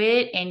mind to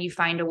it and you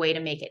find a way to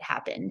make it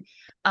happen.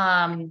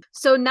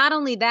 So not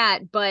only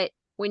that, but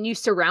when you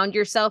surround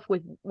yourself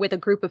with a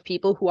group of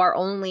people who are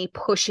only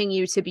pushing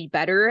you to be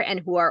better and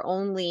who are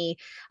only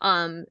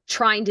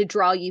trying to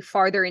draw you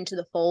farther into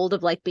the fold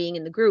of like being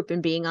in the group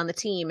and being on the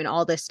team and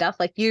all this stuff,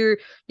 like you're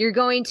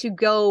going to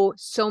go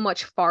so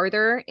much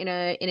farther in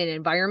an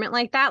environment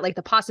like that. Like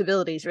the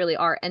possibilities really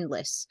are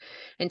endless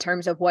in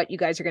terms of what you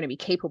guys are going to be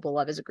capable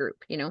of as a group,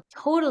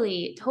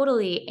 Totally,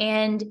 totally.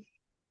 And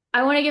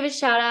I want to give a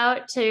shout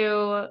out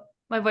to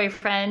my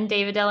boyfriend,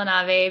 David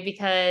Delanave,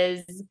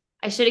 because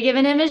I should have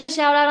given him a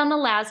shout out on the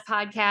last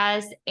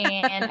podcast.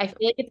 And I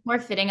feel like it's more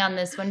fitting on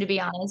this one, to be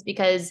honest,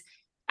 because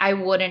I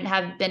wouldn't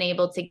have been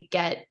able to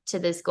get to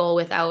this goal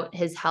without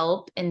his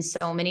help in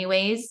so many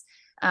ways.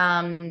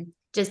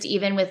 just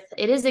even with,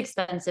 it is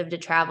expensive to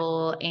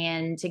travel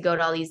and to go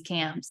to all these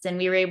camps. And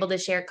we were able to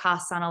share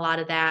costs on a lot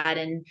of that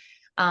and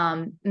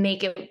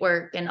make it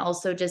work. And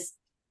also just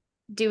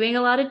doing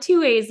a lot of 2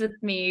 ways with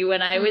me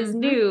when I was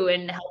new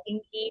and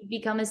helping me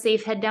become a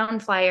safe head down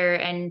flyer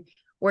and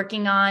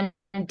working on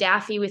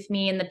Daffy with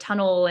me in the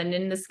tunnel and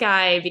in the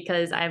sky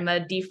because I'm a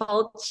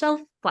default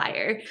shelf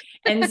flyer.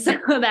 And so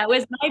that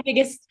was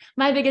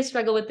my biggest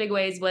struggle with big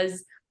waves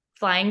was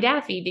flying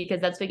Daffy because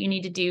that's what you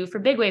need to do for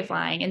big wave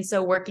flying. And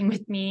so working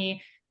with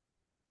me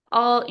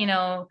all,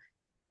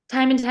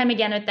 time and time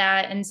again with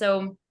that. And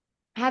so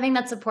having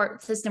that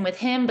support system with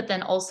him, but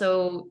then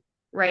also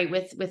right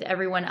with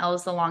everyone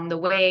else along the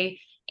way.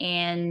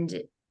 And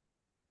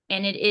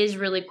it is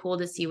really cool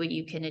to see what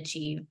you can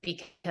achieve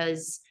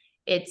because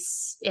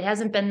it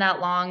hasn't been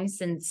that long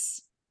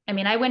since, I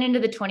mean, I went into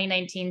the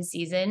 2019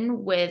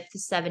 season with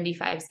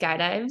 75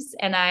 skydives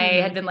and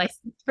I had been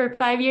licensed for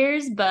 5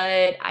 years,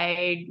 but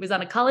I was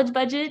on a college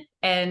budget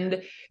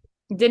and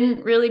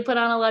didn't really put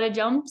on a lot of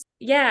jumps.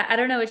 Yeah, I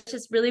don't know. It's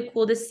just really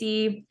cool to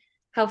see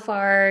how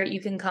far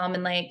you can come.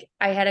 And like,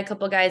 I had a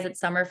couple guys at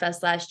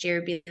Summerfest last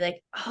year be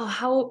like, oh,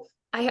 how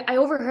I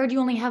overheard you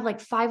only have like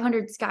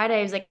 500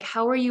 skydives. Like,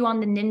 how are you on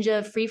the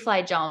ninja free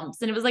fly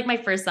jumps? And it was like my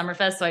first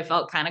Summerfest. So I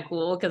felt kind of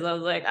cool because I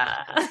was like,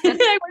 I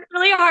worked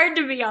really hard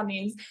to be on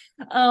these.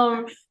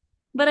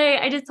 But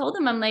I just told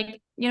him, I'm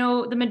like,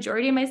 the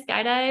majority of my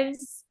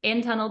skydives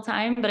and tunnel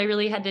time, but I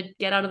really had to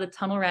get out of the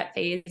tunnel rat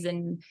phase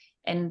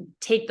and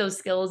take those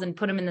skills and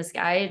put them in the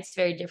sky. It's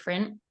very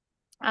different,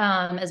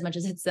 as much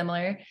as it's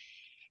similar.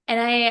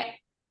 And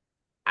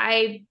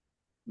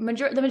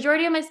the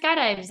majority of my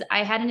skydives,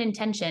 I had an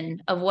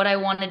intention of what I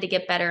wanted to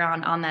get better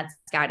on that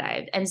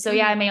skydive. And so,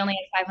 yeah, I may only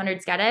have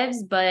 500 skydives,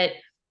 but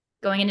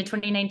going into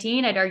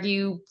 2019, I'd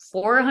argue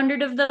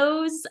 400 of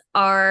those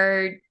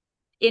are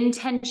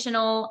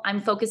intentional.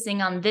 I'm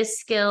focusing on this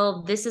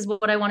skill. This is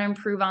what I want to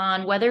improve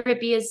on, whether it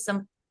be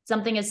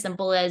something as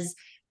simple as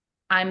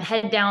I'm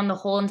head down the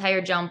whole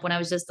entire jump when I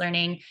was just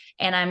learning,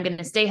 and I'm going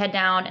to stay head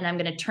down and I'm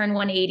going to turn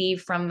 180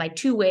 from my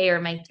 2-way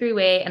or my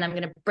 3-way, and I'm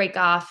going to break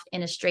off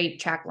in a straight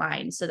track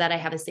line so that I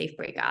have a safe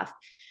break off.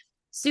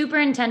 Super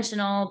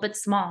intentional, but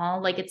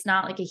small. Like, it's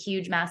not like a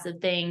huge, massive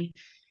thing.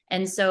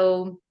 And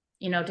so,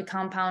 to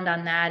compound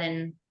on that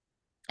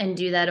and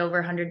do that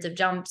over hundreds of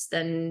jumps,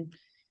 then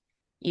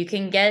you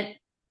can get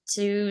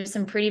to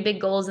some pretty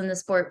big goals in the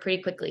sport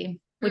pretty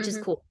quickly, which is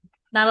cool.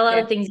 Not a lot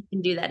of things you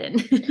can do that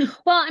in.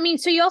 Well, I mean,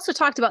 so you also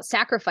talked about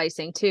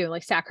sacrificing too,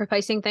 like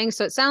sacrificing things.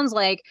 So it sounds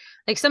like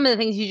some of the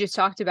things you just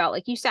talked about,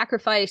 like you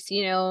sacrifice,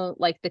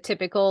 like the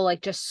typical,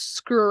 like just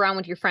screw around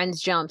with your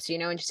friends jumps,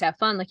 and just have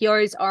fun. Like you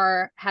always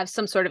have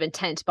some sort of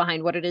intent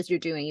behind what it is you're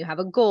doing. You have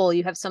a goal,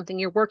 you have something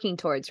you're working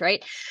towards,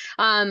 right?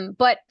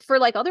 But for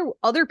like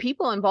other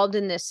people involved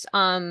in this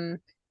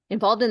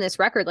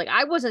record, like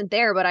I wasn't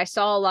there, but I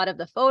saw a lot of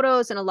the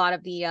photos and a lot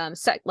of the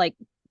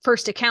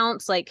first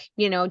accounts, like,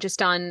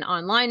 just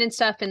online and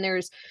stuff. And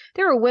there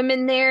were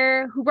women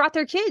there who brought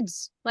their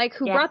kids,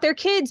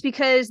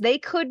 because they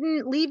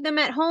couldn't leave them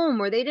at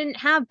home, or they didn't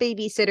have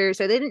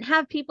babysitters, or they didn't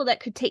have people that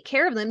could take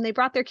care of them. They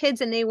brought their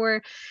kids and they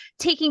were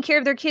taking care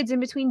of their kids in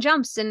between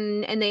jumps.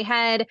 And they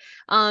had,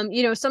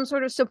 some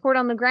sort of support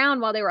on the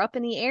ground while they were up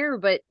in the air.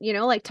 But,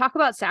 like talk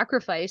about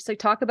sacrifice, like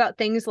talk about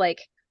things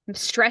like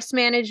stress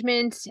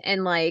management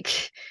and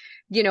like,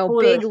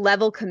 big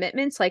level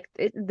commitments. Like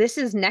this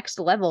is next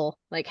level,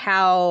 like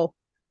how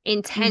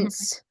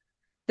intense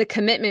the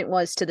commitment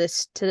was to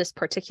this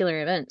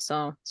particular event.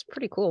 So it's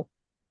pretty cool.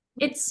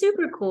 It's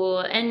super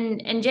cool.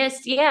 And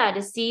just, yeah,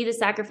 to see the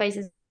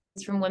sacrifices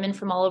from women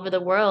from all over the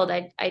world.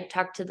 I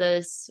talked to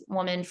this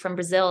woman from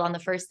Brazil on the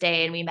first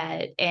day and we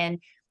met, and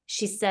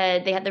she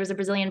said there was a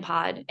Brazilian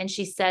pod, and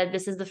she said,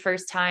 this is the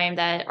first time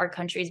that our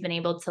country's been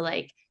able to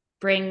like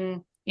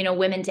bring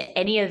women to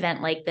any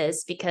event like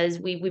this, because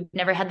we've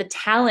never had the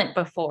talent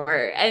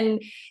before.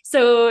 And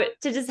so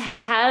to just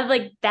have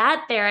like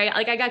that there,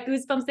 I got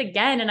goosebumps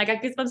again. And I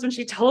got goosebumps when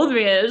she told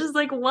me it. It was just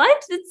like,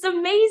 what? It's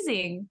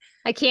amazing.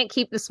 I can't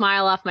keep the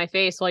smile off my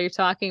face while you're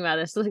talking about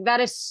this. Like, that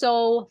is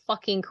so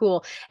fucking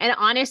cool. And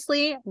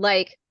honestly,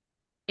 like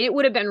it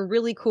would have been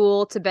really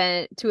cool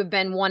to have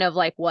been one of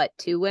like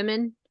 2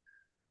 women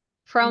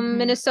from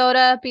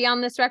Minnesota be on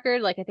this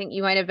record. Like I think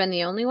you might have been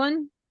the only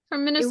one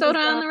from Minnesota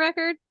on the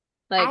record.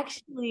 Like,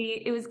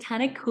 actually, it was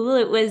kind of cool.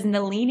 It was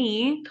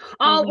Nalini.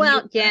 Oh,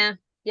 well, yeah.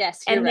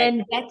 Yes. And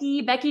then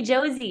Becky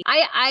Josie.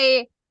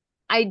 I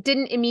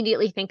didn't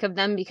immediately think of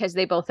them because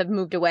they both have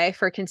moved away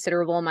for a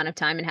considerable amount of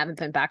time and haven't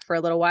been back for a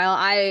little while.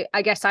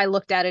 I guess I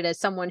looked at it as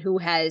someone who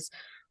has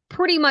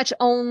pretty much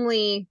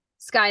only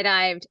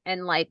skydived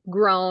and like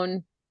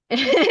grown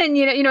and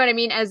you know what I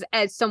mean, as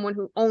someone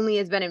who only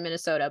has been in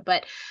Minnesota.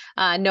 But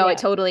no, yeah. It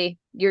totally,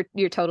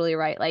 you're totally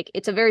right. Like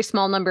it's a very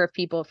small number of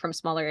people from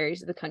smaller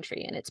areas of the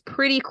country, and it's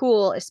pretty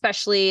cool,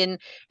 especially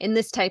in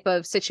this type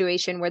of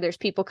situation where there's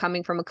people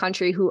coming from a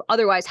country who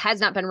otherwise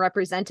has not been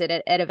represented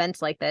at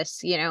events like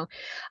this.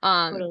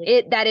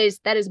 Totally. That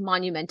is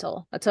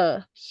monumental. That's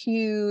a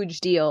huge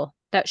deal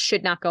that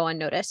should not go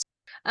unnoticed.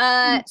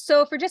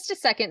 So for just a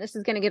second, this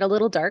is going to get a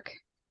little dark.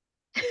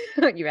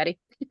 You ready?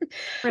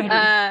 Ready.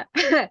 Uh,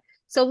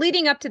 so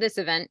leading up to this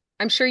event,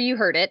 I'm sure you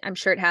heard it. I'm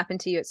sure it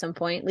happened to you at some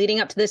point. Leading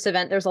up to this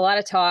event, there's a lot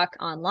of talk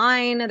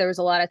online. There was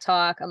a lot of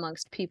talk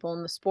amongst people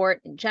in the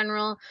sport in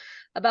general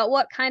about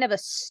what kind of a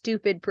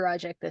stupid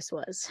project this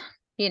was.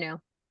 You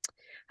know,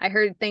 I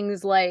heard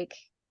things like,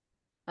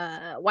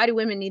 why do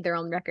women need their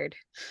own record?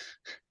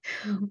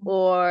 Mhm.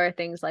 Or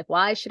things like,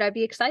 why should I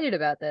be excited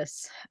about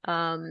this?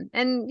 And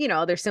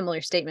there's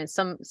similar statements,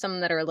 some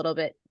that are a little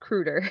bit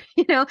cruder,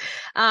 Right.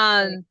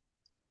 Um,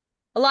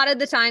 a lot of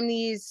the time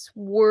these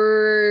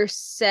were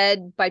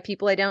said by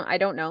people I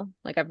don't know,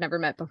 like I've never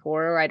met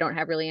before, or I don't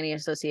have really any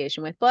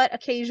association with, but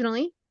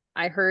occasionally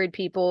I heard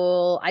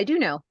people I do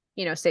know,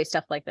 say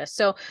stuff like this.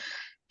 So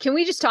can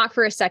we just talk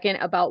for a second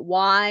about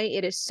why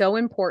it is so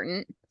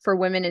important for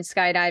women in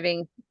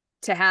skydiving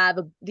to have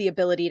the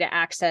ability to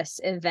access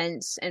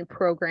events and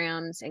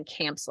programs and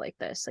camps like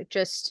this? Like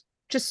just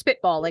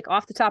spitball, like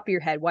off the top of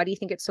your head, why do you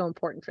think it's so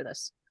important for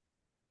this?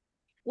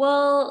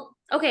 Well,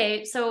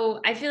 okay. So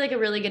I feel like a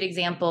really good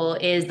example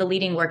is the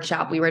leading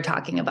workshop we were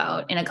talking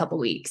about in a couple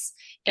weeks.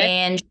 Okay.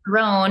 And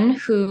Sharon,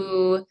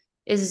 who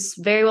is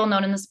very well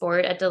known in the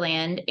sport at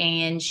DeLand,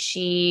 and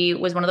she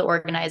was one of the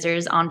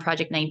organizers on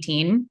Project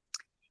 19.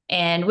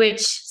 And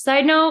which,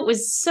 side note,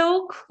 was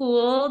so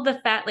cool. The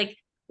fact, like,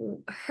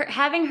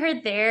 having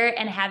her there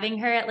and having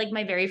her at like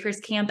my very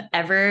first camp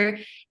ever.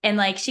 And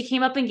like, she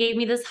came up and gave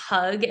me this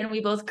hug, and we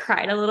both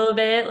cried a little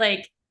bit.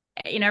 Like,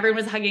 everyone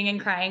was hugging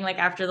and crying like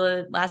after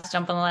the last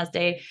jump on the last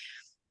day.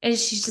 And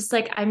she's just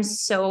like, I'm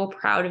so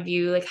proud of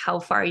you, like how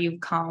far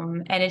you've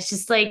come. And it's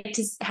just like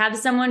to have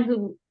someone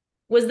who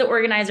was the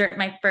organizer at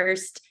my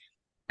first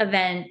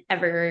event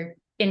ever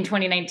in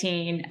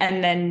 2019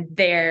 and then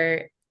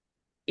there,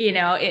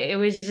 it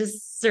was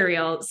just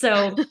surreal.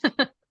 So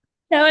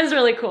that was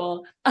really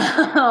cool.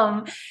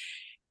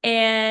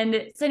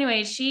 And so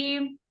anyway,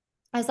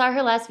 I saw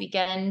her last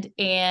weekend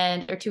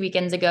or 2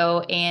 weekends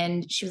ago,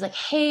 and she was like,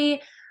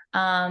 hey,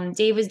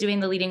 Dave was doing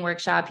the leading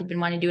workshop. He'd been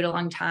wanting to do it a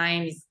long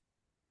time. He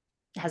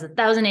has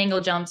 1,000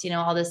 angle jumps,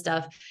 all this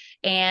stuff.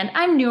 And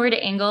I'm newer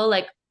to angle.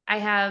 Like I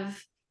have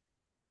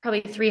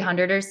probably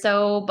 300 or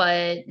so,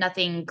 but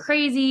nothing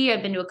crazy.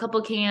 I've been to a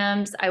couple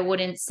camps. I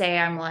wouldn't say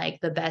I'm like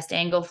the best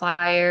angle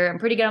flyer. I'm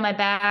pretty good on my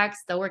back,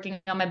 still working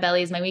on my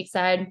belly is my weak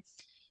side.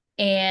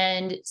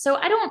 And so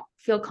I don't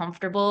feel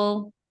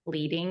comfortable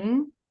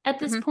leading at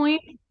this Hmm.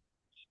 point.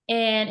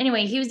 And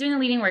anyway, he was doing the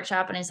leading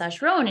workshop and I saw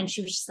Sharon and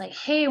she was just like,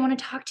 hey, I want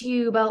to talk to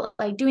you about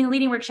like doing the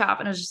leading workshop.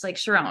 And I was just like,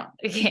 Sharon,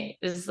 okay.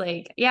 It was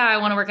like, yeah, I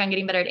want to work on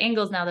getting better at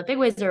angles now that big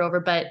waves are over,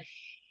 but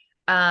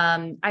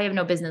I have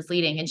no business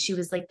leading. And she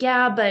was like,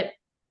 yeah, but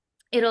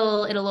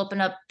it'll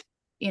open up,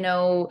 you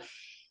know,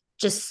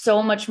 just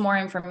so much more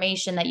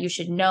information that you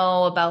should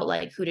know about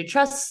like who to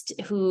trust,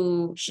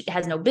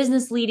 has no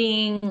business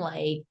leading,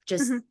 like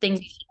just Hmm.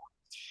 things.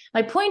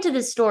 My point to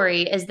this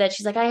story is that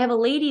she's like, I have a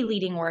lady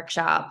leading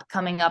workshop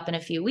coming up in a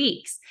few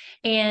weeks.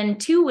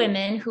 And two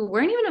women who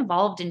weren't even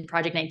involved in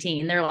Project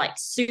 19, they're like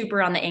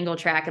super on the angle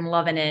track and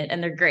loving it.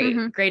 And they're great,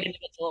 Hmm. great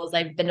individuals.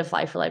 I've been to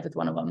Fly for Life with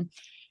one of them.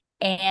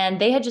 And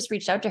they had just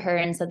reached out to her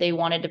and said they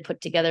wanted to put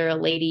together a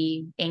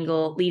lady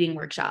angle leading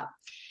workshop.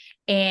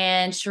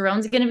 And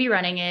Sharon's going to be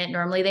running it.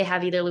 Normally they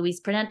have either Luis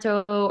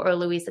Pernetto or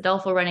Luis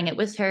Adolfo running it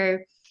with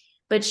her.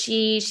 But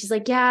she's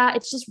like, yeah,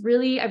 it's just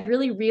really, I've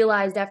really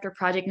realized after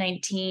Project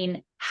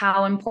 19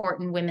 how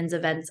important women's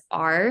events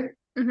are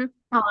Hmm.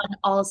 on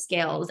all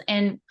scales.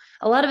 And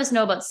a lot of us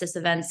know about sis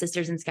events,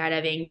 Sisters in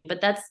Skydiving,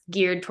 but that's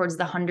geared towards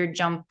the 100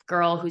 jump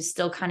girl who's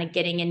still kind of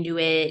getting into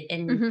it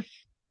and Hmm.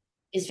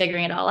 is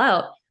figuring it all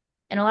out.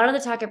 And a lot of the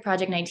talk at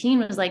Project 19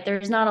 was like,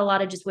 there's not a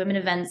lot of just women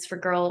events for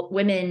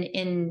women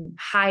in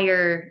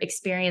higher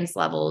experience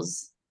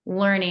levels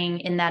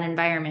learning in that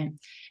environment.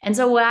 And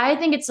so what I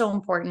think it's so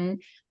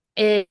important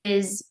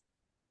is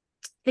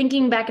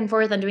thinking back and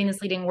forth on doing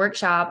this leading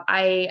workshop.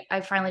 I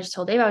finally just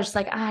told Dave, I was just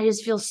like, I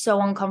just feel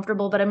so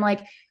uncomfortable. But I'm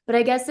like, but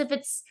I guess if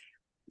it's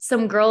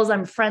some girls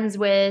I'm friends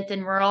with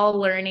and we're all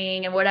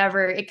learning and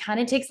whatever, it kind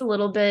of takes a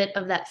little bit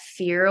of that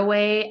fear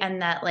away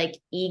and that like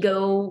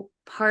ego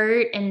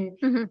part. And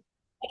Hmm.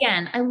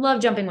 again, I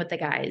love jumping with the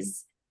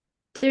guys.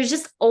 There's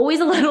just always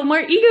a little more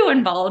ego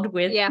involved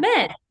with Yeah.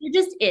 men. There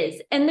just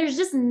is. And there's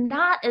just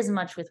not as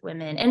much with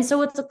women. And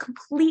so it's a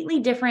completely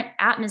different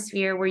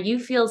atmosphere where you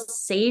feel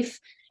safe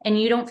and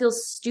you don't feel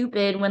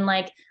stupid when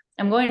like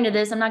I'm going to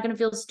this. I'm not going to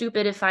feel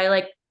stupid if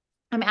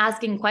I'm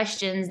asking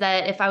questions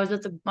that if I was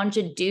with a bunch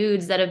of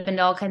dudes that have been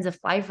to all kinds of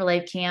Fly for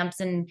Life camps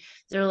and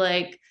they're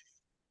like,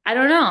 I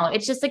don't know.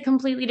 It's just a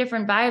completely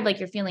different vibe. Like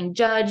you're feeling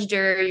judged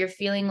or you're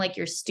feeling like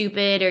you're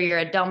stupid or you're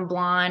a dumb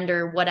blonde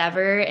or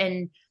whatever.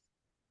 And,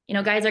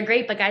 guys are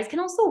great, but guys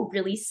can also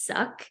really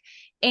suck.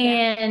 Yeah.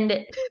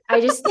 And I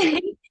just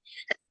think,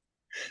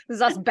 This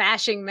is us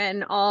bashing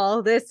men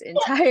all this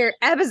entire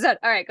episode.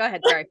 All right, go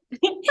ahead. Sorry.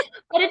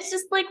 but it's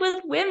just like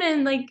with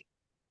women, like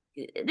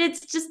it's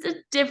just a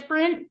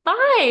different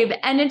vibe.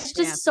 And it's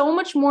Yeah. just so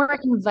much more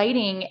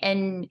inviting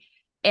and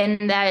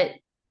that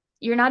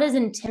you're not as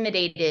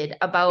intimidated Yeah.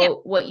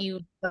 about what you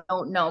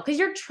don't know because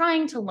you're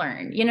trying to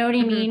learn. You know what I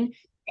Hmm. mean?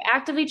 You're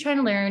actively trying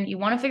to learn. You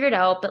want to figure it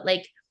out, but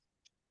like,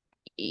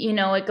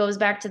 it goes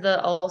back to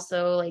the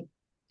also like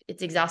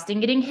it's exhausting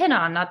getting hit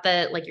on. Not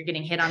that like you're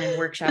getting hit on in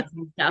workshops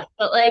and stuff,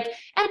 but like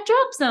at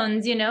drop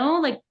zones,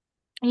 like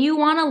you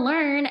want to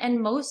learn,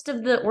 and most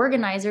of the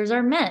organizers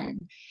are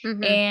men.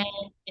 Hmm. And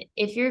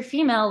if you're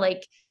female,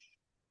 like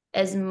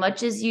as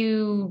much as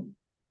you,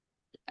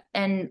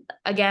 and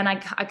again, I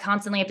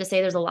constantly have to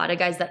say there's a lot of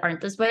guys that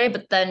aren't this way,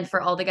 but then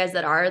for all the guys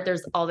that are,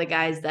 there's all the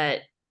guys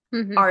that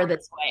Hmm. are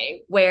this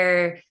way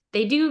where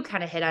they do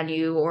kind of hit on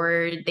you,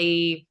 or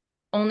they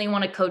only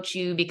want to coach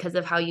you because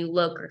of how you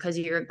look or because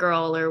you're a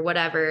girl or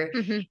whatever.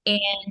 Hmm.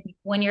 And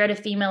when you're at a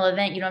female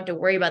event, you don't have to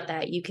worry about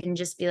that. You can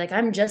just be like,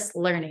 I'm just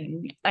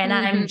learning and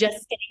I'm Hmm.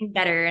 just getting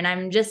better and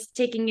I'm just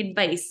taking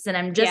advice and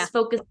I'm Yeah. just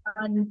focused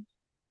on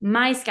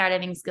my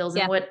skydiving skills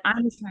and Yeah. what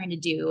I'm trying to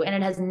do. And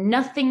it has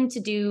nothing to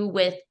do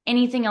with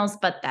anything else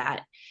but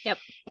that. Yep.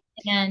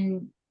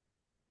 And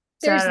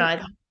so I There's, don't know. I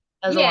think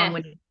that was a yeah, long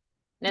winded.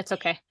 that's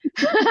okay.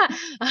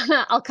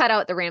 I'll cut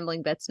out the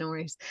rambling bits, no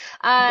worries.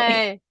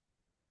 Okay.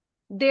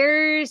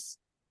 There's,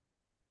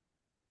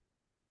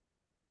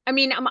 I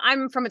mean,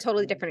 I'm from a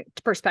totally different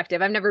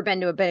perspective. I've never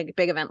been to a big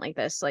event like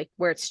this, like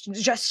where it's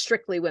just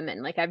strictly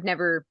women. Like I've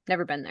never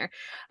been there.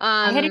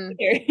 I had Um,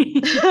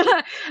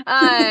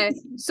 it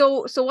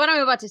so what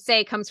I'm about to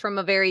say comes from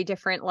a very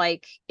different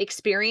like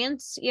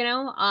experience,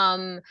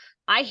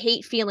 I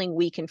hate feeling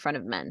weak in front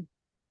of men.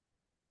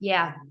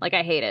 Yeah. Like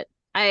I hate it.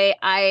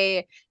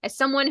 I as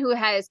someone who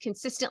has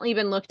consistently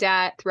been looked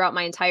at throughout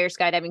my entire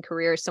skydiving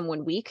career as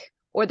someone weak,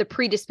 or the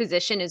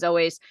predisposition is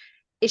always,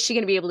 is she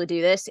going to be able to do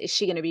this? Is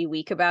she going to be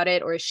weak about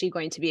it? Or is she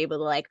going to be able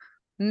to like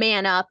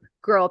man up,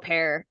 grow a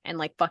pair, and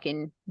like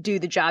fucking do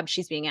the job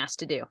she's being asked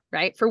to do?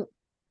 Right.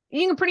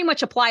 You can pretty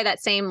much apply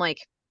that same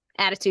like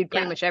attitude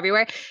pretty Yeah. much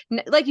everywhere.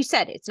 Like you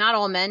said, it's not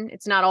all men,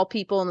 it's not all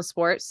people in the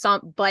sport.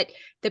 But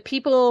the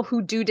people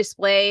who do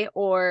display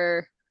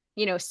or,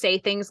 say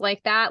things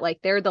like that, like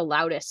they're the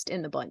loudest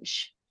in the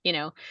bunch.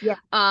 Yeah.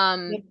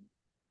 Um, Yeah.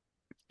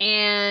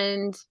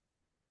 and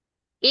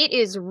it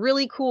is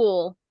really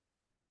cool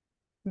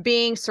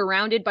being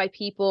surrounded by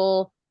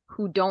people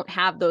who don't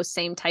have those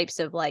same types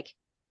of like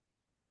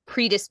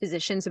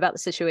predispositions about the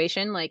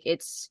situation. Like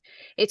it's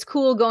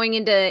cool going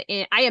into,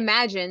 I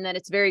imagine that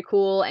it's very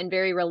cool and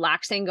very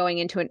relaxing going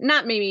into it.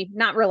 Not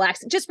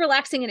relaxing, just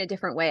relaxing in a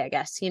different way, I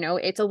guess.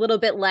 It's a little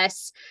bit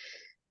less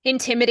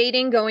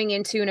intimidating going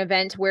into an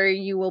event where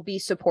you will be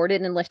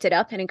supported and lifted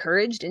up and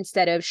encouraged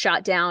instead of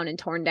shot down and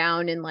torn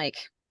down and like,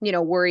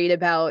 worried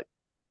about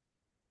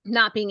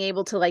not being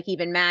able to like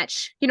even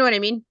match. You know what I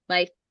mean?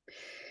 Like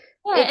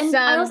Yeah, it's and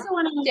I also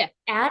want yeah, to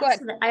add go ahead.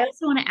 to that. I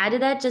also want to add to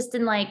that just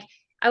in like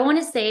I want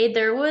to say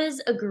there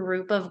was a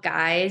group of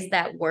guys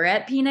that were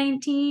at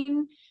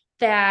P19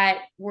 that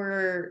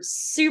were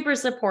super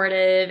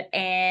supportive,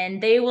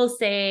 and they will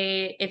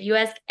say if you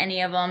ask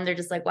any of them, they're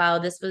just like, wow,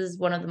 this was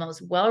one of the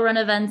most well-run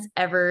events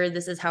ever.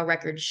 This is how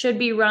records should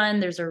be run.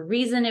 There's a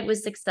reason it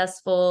was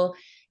successful,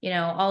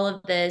 all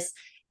of this.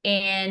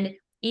 And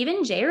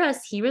even J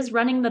Russ, he was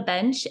running the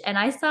bench, and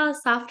I saw a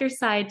softer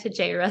side to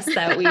J Russ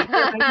that week.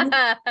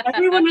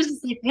 Everyone was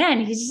just like,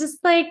 man, he's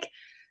just like,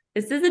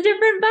 this is a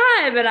different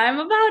vibe, and I'm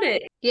about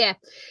it. Yeah.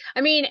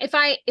 I mean, if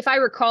I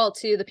recall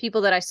too, the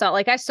people that I saw,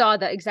 like I saw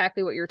that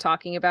exactly what you're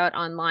talking about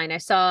online. I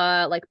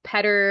saw like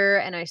Petter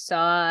and I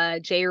saw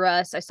J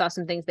Russ. I saw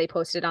some things they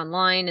posted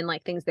online and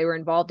like things they were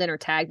involved in or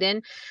tagged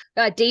in.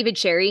 David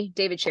Cherry.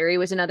 David Cherry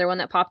was another one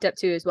that popped up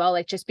too as well.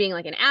 Like just being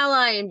like an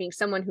ally and being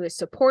someone who is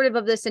supportive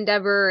of this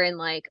endeavor and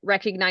like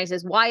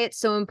recognizes why it's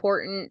so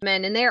important.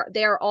 Men, and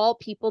they are all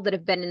people that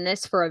have been in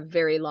this for a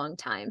very long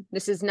time.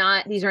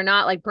 These are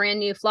not like brand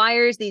new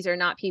flyers. These are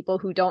not people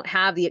who don't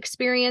have the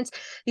experience.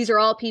 These are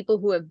all people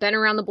who have been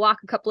around the block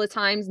a couple of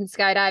times in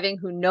skydiving,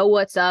 who know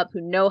what's up,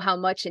 who know how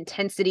much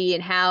intensity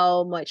and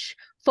how much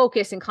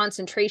focus and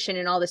concentration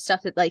and all the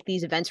stuff that like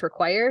these events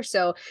require.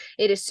 So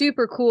it is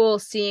super cool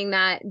seeing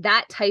that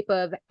type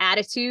of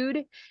attitude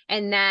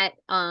and that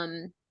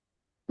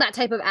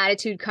type of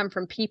attitude come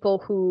from people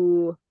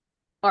who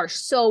are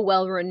so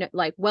well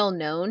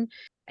known,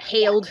 Yeah.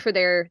 hailed for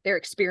their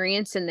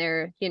experience and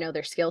their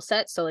skill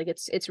set. So like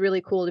it's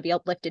really cool to be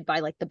uplifted by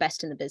like the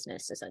best in the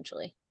business,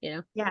 essentially.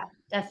 Yeah,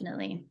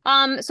 definitely.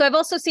 So I've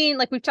also seen,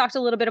 like we've talked a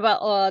little bit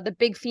about the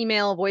big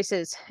female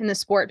voices in the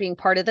sport being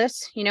part of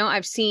this.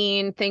 I've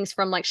seen things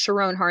from like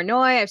Sharon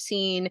Harnoy.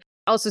 I've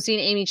also seen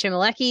Amy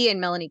Chmielewski and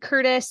Melanie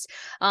Curtis.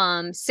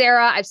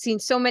 Sarah, I've seen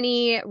so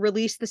many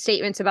release the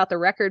statements about the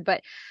record,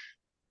 but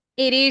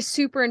it is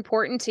super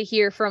important to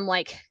hear from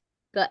like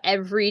the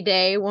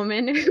everyday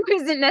woman who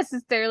isn't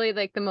necessarily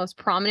like the most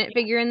prominent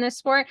figure in this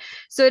sport.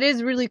 So it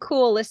is really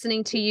cool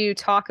listening to you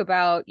talk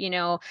about,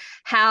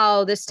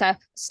 how this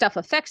stuff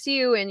affects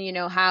you and,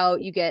 how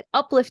you get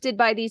uplifted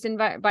by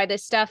by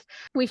this stuff.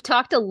 We've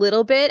talked a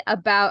little bit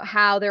about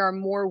how there are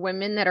more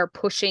women that are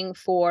pushing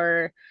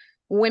for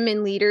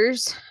women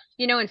leaders,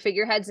 and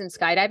figureheads in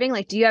skydiving.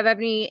 Like, do you have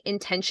any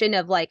intention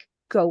of like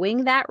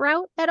going that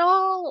route at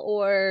all,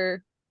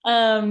 or?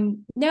 No,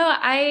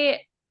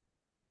 I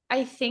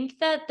think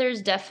that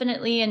there's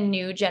definitely a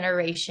new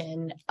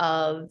generation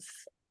of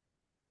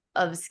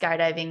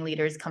skydiving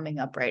leaders coming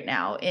up right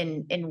now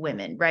in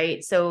women,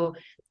 right? So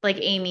like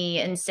Amy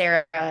and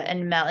Sarah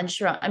and Mel and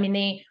Sharon, I mean,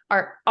 they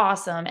are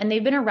awesome and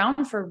they've been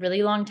around for a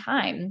really long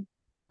time.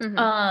 Mm-hmm.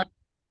 Um,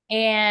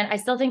 and I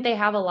still think they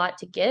have a lot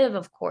to give,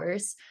 of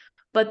course,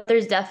 but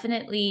there's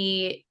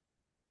definitely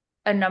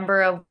a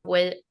number of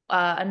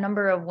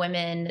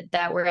women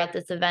that were at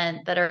this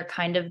event that are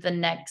kind of the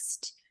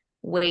next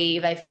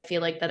wave. I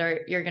feel like that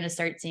are you're going to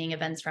start seeing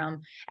events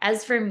from.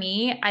 As for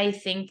me, I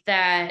think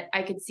that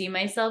I could see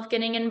myself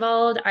getting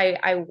involved.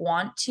 I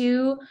want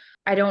to.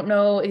 I don't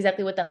know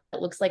exactly what that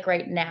looks like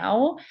right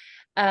now.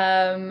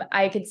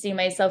 I could see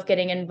myself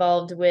getting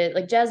involved with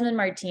like Jasmine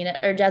Martinez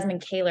or Jasmine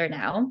Kaler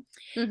now.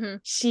 Mm-hmm.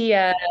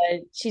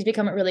 She's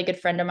become a really good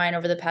friend of mine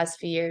over the past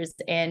few years,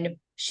 and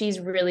she's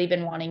really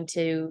been wanting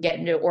to get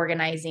into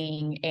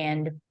organizing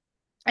and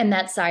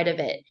that side of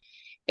it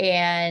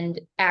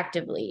and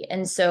actively.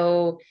 And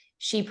so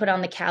she put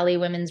on the Cali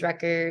women's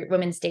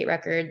state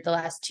record the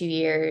last 2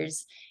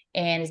 years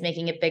and is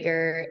making it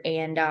bigger.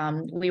 And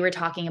we were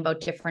talking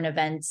about different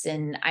events,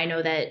 and I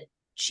know that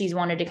she's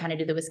wanted to kind of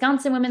do the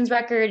Wisconsin women's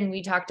record, and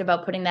we talked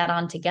about putting that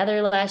on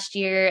together last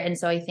year. And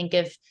so I think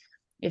if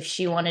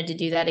she wanted to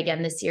do that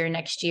again this year,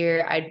 next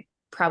year, I'd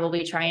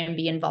probably try and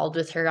be involved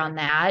with her on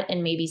that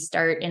and maybe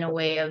start in a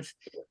way of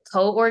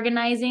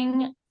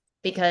co-organizing,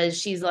 because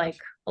she's like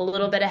a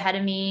little bit ahead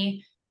of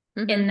me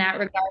Mm-hmm. in that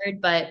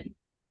regard, but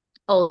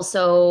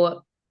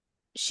also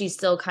she's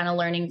still kind of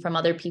learning from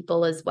other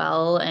people as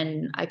well,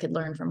 and I could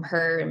learn from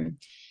her. And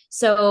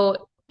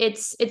so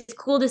it's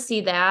cool to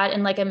see that.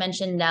 And like I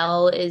mentioned,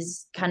 Nell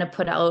is kind of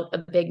put out a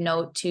big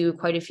note to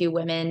quite a few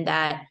women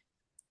that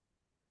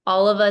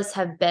all of us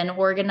have been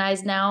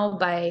organized now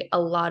by a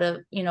lot of,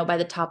 by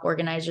the top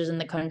organizers in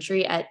the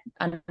country at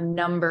a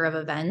number of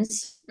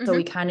events. So Mm-hmm.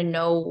 we kind of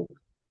know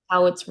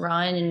how it's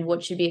run and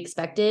what should be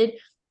expected.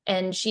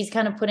 And she's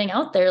kind of putting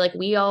out there, like,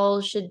 we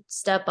all should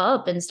step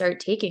up and start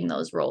taking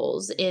those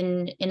roles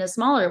in a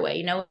smaller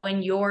way,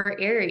 in your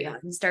area,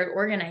 and start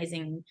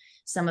organizing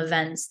some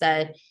events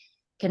that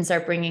can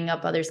start bringing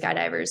up other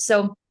skydivers.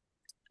 So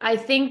I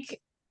think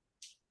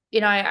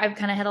I've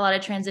kind of had a lot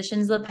of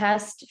transitions the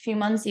past few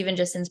months, even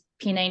just since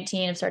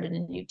P19. I've started a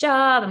new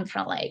job. I'm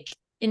kind of like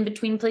in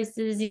between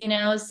places.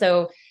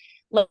 So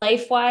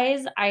life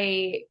wise,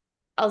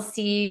 I'll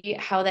see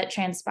how that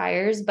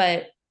transpires,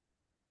 but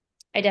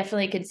I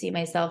definitely could see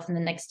myself in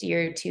the next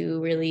year or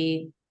two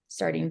really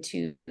starting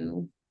to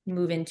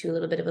move into a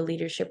little bit of a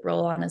leadership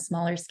role on a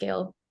smaller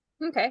scale.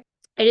 Okay.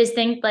 I just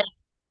think like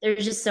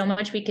there's just so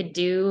much we could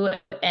do,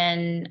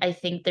 and I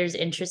think there's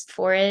interest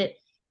for it.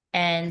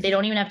 And they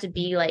don't even have to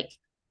be like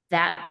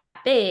that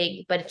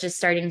big, but just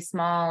starting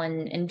small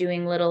and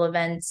doing little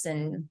events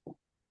and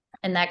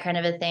that kind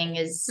of a thing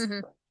is Mm-hmm.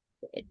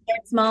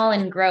 start small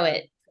and grow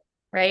it,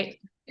 right?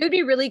 It would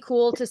be really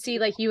cool to see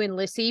like you and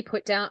Lissy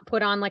put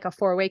on like a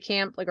 4-way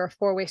camp, like, or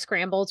 4-way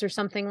scrambles or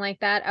something like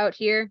that out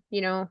here,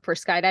 for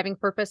skydiving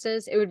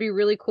purposes. It would be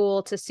really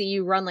cool to see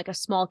you run like a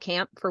small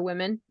camp for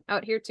women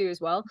out here too as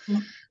well.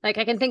 Mhm. Like,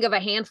 I can think of a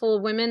handful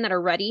of women that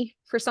are ready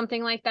for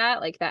something like that,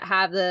 like that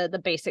have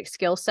the basic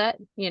skill set.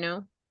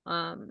 That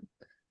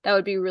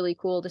would be really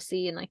cool to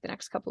see in like the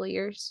next couple of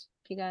years.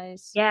 If you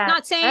guys, Yeah,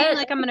 not saying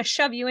like I'm going to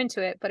shove you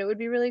into it, but it would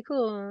be really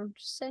cool.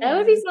 Just that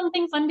would be saying.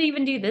 something fun to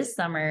even do this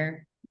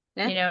summer.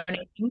 Yeah. You know what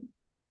I mean?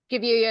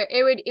 Give you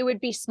it would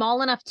be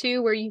small enough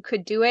too where you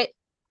could do it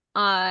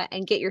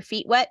and get your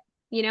feet wet,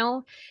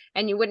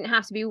 and you wouldn't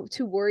have to be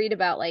too worried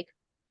about like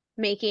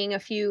making a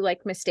few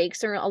like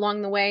mistakes or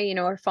along the way,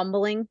 or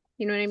fumbling.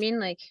 You know what I mean?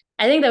 Like,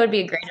 I think that would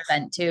be a great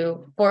event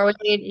too. Four-way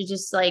is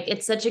just like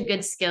it's such a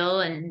good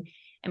skill, and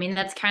I mean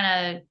that's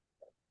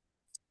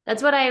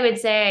what I would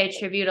say I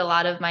attribute a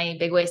lot of my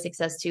big way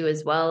success to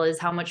as well, is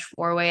how much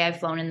four-way I've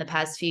flown in the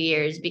past few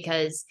years,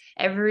 because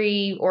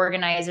every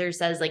organizer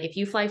says like if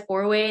you fly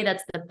four-way,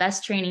 that's the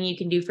best training you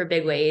can do for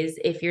big ways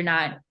if you're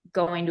not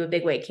going to a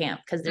big way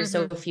camp, because there's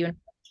so few in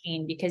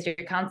between, because you're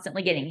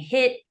constantly getting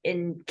hit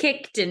and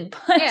kicked and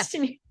punched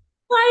and you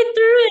fly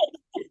through it.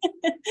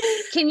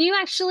 can you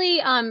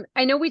actually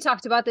I know we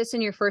talked about this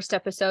in your first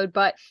episode,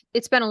 but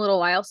it's been a little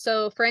while.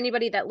 So for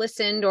anybody that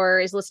listened or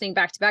is listening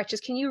back to back,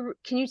 just can you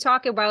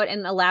talk about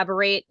and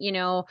elaborate,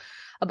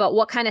 about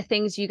what kind of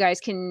things you guys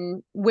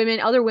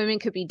other women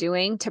could be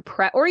doing to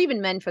prep, or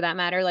even men for that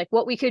matter, like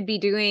what we could be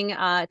doing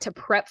to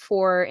prep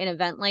for an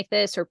event like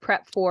this, or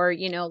prep for,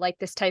 like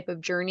this type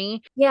of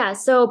journey? Yeah,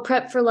 so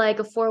prep for like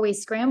a four-way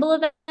scramble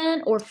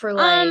event, or for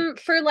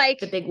like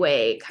the big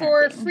way kind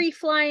for of thing. free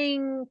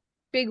flying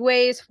big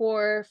ways,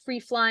 for free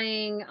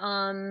flying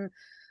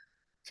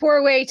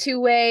 4-way,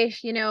 2-way,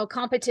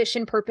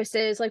 competition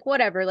purposes, like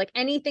whatever, like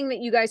anything that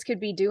you guys could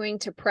be doing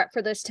to prep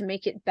for this to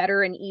make it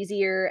better and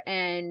easier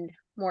and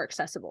more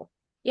accessible.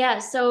 Yeah,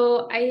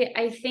 so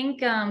I think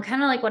kind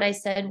of like what I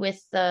said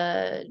with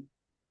the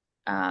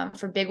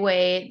for big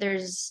way,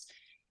 there's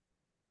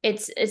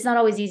it's not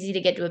always easy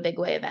to get to a big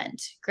way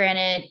event.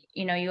 Granted,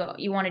 you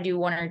want to do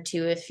one or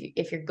two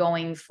if you're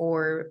going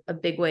for a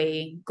big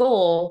way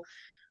goal,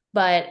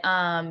 but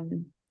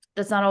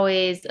that's not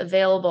always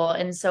available.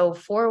 And so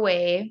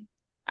four-way,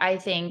 I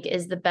think,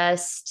 is the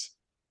best.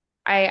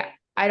 I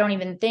don't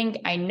even think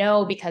I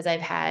know, because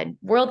I've had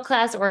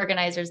world-class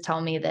organizers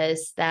tell me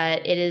this,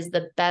 that it is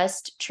the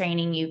best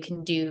training you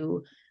can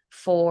do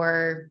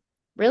for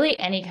really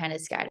any kind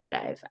of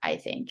skydive, I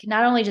think.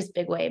 Not only just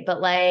big wave,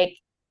 but like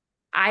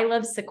I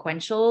love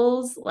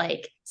sequentials,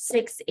 like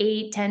 6,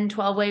 8, 10,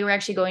 12 way. We're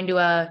actually going to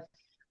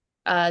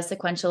a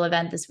sequential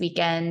event this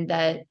weekend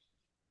that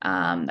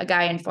a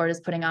guy in Florida is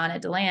putting on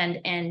at DeLand.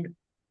 And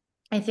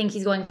I think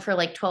he's going for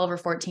like 12 or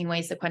 14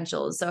 way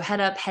sequentials. So head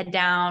up, head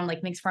down,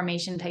 like mixed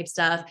formation type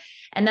stuff.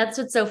 And that's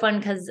what's so fun,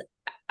 because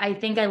I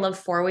think I love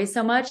four ways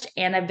so much.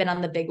 And I've been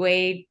on the big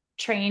way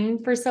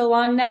train for so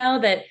long now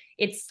that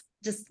it's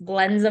just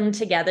blends them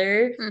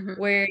together,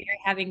 where you're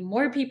having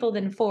more people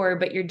than four,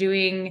 but you're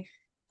doing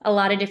a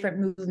lot of different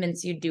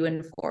movements you do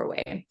in four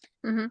way.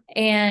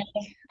 And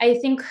I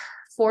think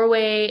four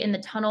way in the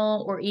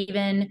tunnel, or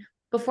even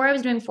before I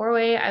was doing four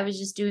way, I was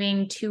just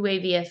doing two-way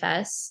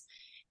VFS.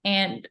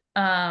 And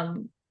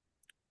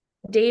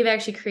Dave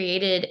actually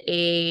created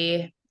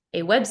a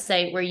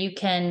website where you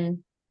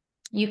can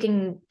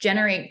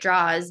generate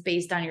draws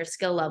based on your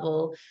skill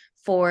level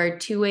for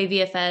two-way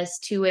VFS,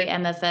 two-way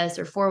MFS,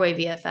 or four-way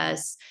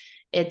VFS.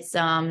 It's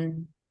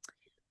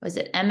was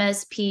it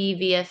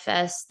mspvfs.com,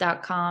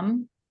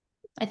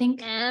 I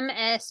think.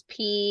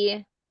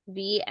 mspvfs.com.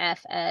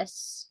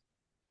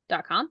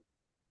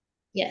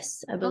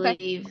 Yes, I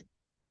believe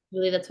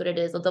that's what it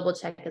is. I'll double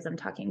check as I'm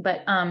talking.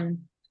 But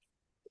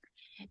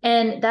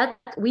and that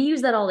we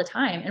use that all the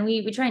time. And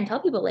we try and tell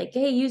people like,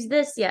 hey, use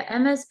this. Yeah,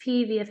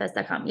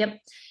 mspvfs.com. Yep.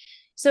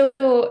 So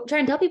try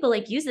and tell people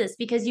like, use this,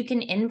 because you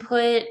can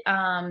input,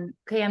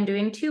 okay, I'm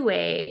doing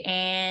two-way,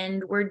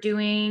 and we're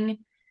doing,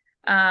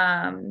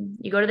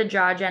 you go to the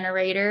draw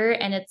generator,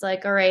 and it's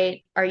like, all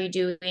right, are you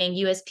doing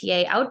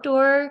USPA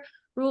outdoor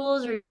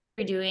rules, or are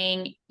you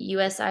doing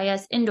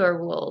USIS indoor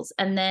rules?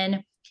 And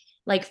then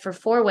like for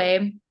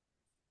four-way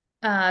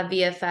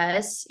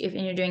VFS, if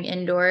you're doing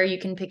indoor, you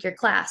can pick your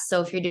class.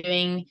 So if you're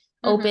doing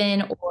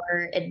open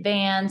or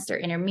advanced or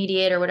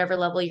intermediate or whatever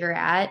level you're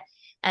at,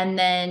 and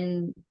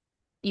then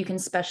you can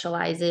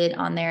specialize it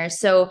on there.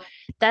 So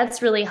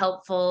that's really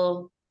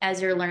helpful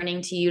as you're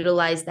learning to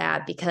utilize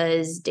that,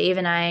 because Dave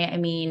and I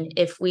mean,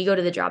 if we go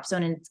to the drop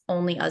zone and it's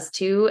only us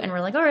two, and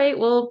we're like, all right,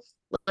 well,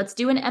 let's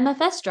do an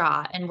MFS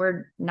draw, and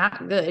we're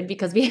not good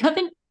because we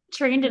haven't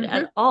trained it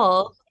at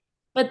all.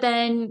 But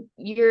then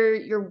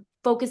you're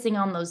focusing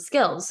on those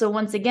skills. So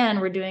once again,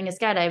 we're doing a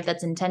skydive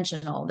that's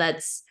intentional,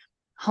 that's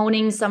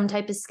honing some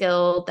type of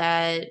skill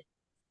that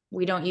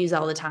we don't use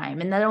all the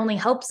time. And that only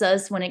helps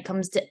us when it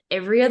comes to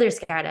every other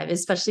skydive,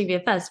 especially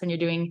VFS when you're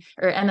doing,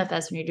 or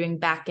MFS when you're doing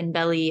back and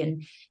belly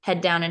and head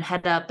down and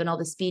head up and all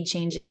the speed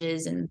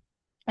changes and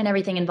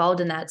everything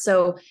involved in that.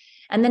 So,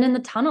 and then in the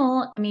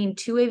tunnel, I mean,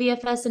 two-way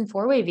VFS and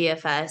four-way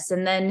VFS.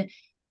 And then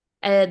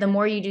the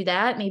more you do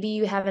that, maybe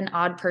you have an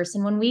odd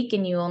person one week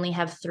and you only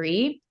have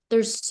three.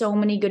 There's so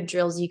many good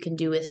drills you can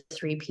do with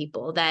three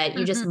people that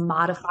you just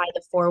modify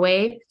the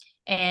four-way,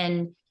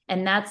 and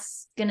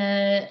that's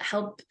gonna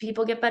help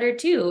people get better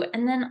too.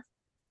 And then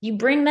you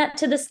bring that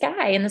to the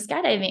sky and the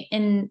skydiving,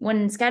 and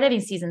when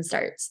skydiving season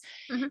starts,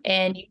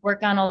 and you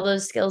work on all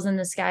those skills in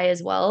the sky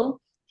as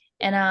well.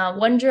 And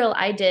one drill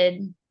I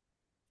did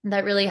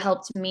that really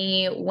helped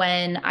me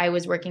when I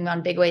was working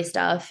on big way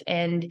stuff,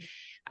 and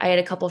I had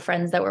a couple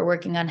friends that were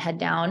working on head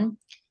down.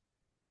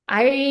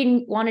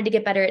 I wanted to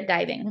get better at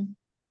diving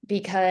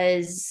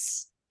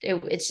because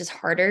it's just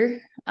harder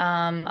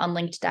on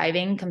linked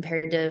diving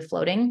compared to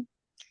floating.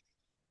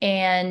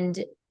 And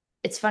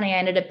it's funny, I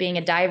ended up being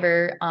a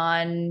diver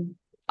on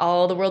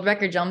all the world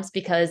record jumps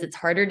because it's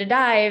harder to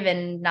dive,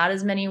 and not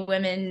as many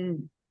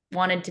women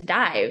wanted to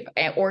dive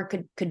or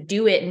could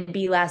do it and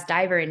be last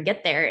diver and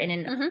get there. And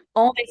in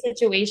all my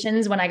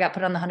situations, when I got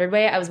put on the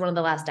 100-way, I was one of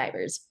the last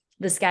divers.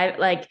 The sky,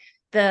 like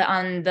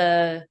on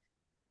the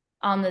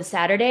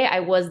Saturday,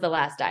 I was the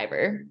last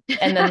diver.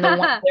 And then the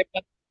one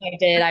I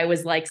did, I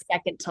was like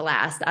second to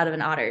last out of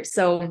an otter.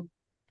 So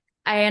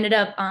I ended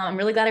up, I'm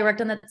really glad I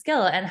worked on that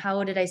skill. And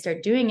how did I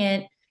start doing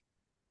it?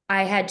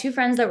 I had two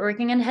friends that were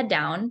working on head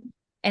down,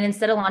 and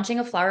instead of launching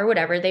a flower or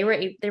whatever, they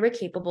were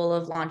capable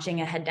of launching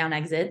a head down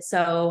exit.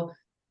 So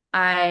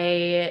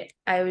I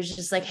was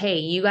just like, hey,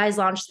 you guys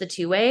launch the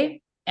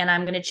two-way and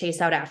I'm going to chase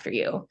out after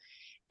you.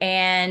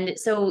 And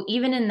so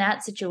even in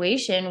that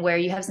situation where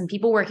you have some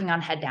people working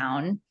on head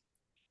down,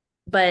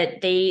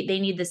 but they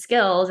need the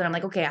skills, and I'm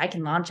like, okay, I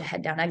can launch a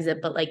head down exit,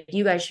 but like,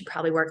 you guys should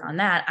probably work on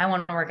that. I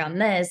want to work on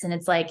this. And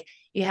it's like,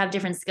 you have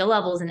different skill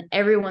levels and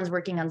everyone's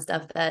working on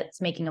stuff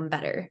that's making them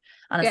better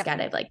on a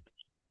skydive. Like,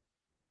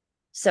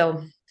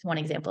 so one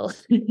example.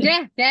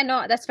 Yeah,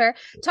 no, that's fair.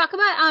 Talk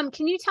about,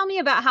 can you tell me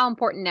about how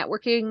important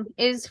networking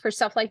is for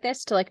stuff like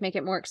this to like make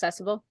it more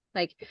accessible?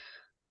 Like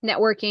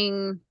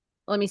networking,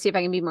 let me see if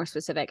I can be more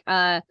specific.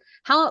 How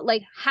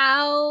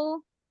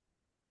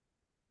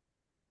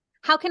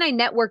how can I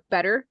network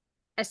better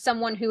as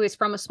someone who is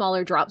from a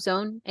smaller drop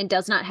zone and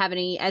does not have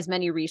as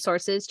many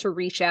resources to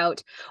reach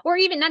out, or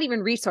even not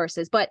even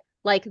resources, but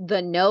like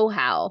the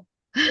know-how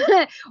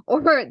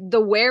or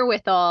the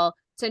wherewithal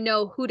to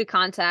know who to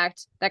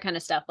contact, that kind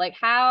of stuff. Like,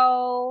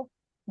 how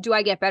do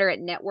I get better at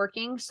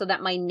networking so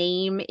that my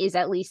name is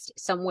at least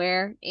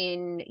somewhere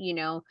in,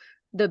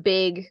 the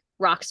big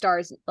rock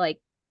stars, like,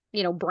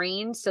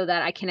 brain, so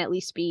that I can at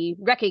least be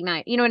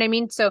recognized. You know what I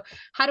mean? So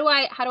how do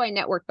I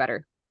network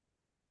better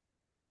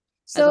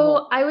as a whole?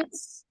 So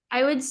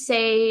I would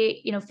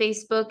say,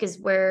 Facebook is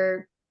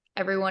where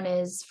everyone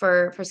is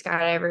for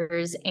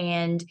skydivers,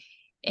 and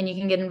you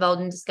can get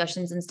involved in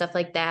discussions and stuff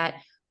like that.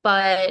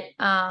 But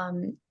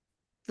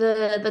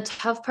the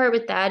tough part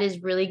with that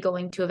is really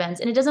going to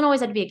events, and it doesn't always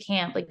have to be a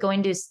camp, like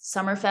going to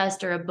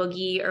Summerfest or a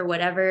boogie or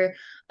whatever.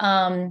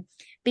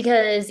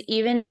 Because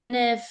even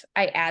if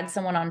I add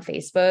someone on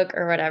Facebook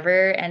or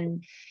whatever,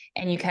 and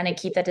you kind of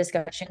keep that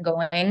discussion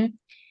going,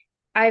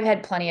 I've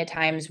had plenty of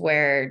times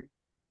where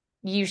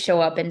you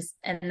show up and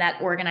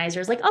that organizer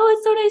is like, oh,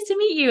 it's so nice to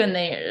meet you, and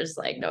they're just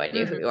like no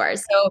idea who you are.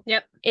 So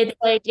Yep. it's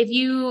like, if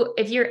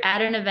you're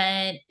at an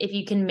event, if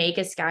you can make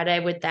a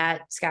skydive with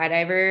that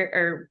skydiver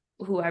or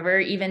whoever,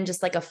 even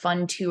just like a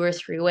fun 2 or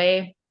 3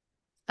 way.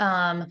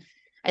 I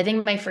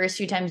think my first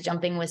few times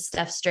jumping with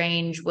Steph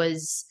Strange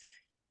was,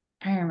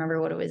 I don't remember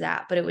what it was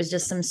at, but it was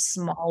just some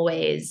small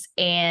ways.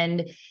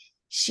 And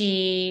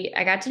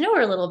I got to know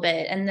her a little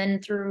bit. And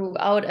then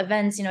throughout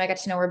events, I got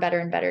to know her better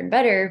and better and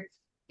better,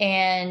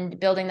 and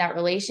building that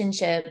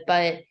relationship.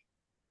 But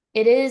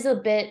it is a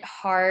bit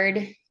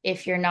hard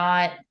if you're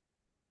not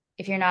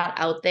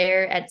out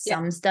there at Yeah.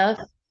 some stuff,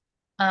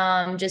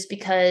 just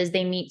because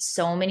they meet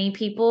so many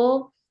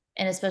people,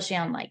 and especially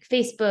on like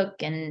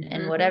Facebook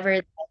and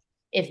whatever,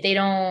 if they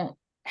don't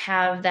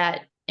have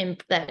that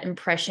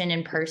impression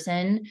in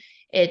person,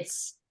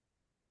 it's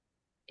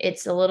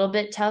a little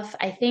bit tough,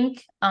 I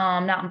think.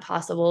 Not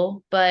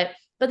impossible, but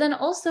then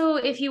also,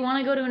 if you want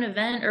to go to an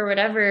event or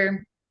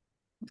whatever,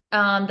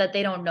 that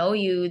they don't know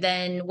you,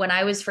 then when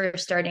I was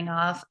first starting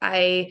off,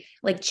 I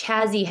like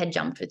Chazzy had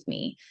jumped with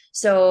me.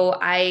 So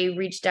I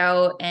reached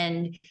out,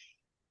 and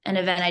an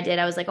event I did,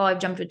 I was like, oh, I've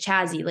jumped with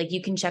Chazzy. Like,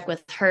 you can check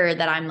with her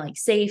that I'm like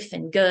safe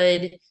and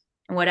good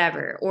and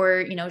whatever.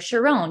 Or,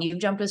 Sharon, you've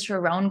jumped with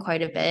Sharon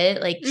quite a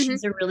bit. Like, Mm-hmm.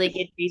 she's a really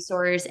good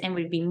resource and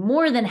would be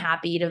more than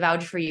happy to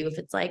vouch for you if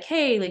it's like,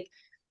 hey, like,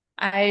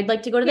 I'd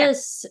like to go to Yeah.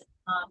 this.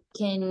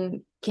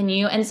 Can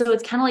you? And so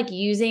it's kind of like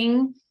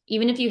using,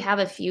 even if you have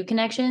a few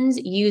connections,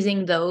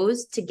 using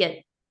those to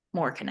get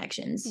more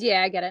connections.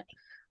 Yeah, I get it.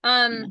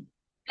 Yeah.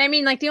 I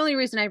mean, like, the only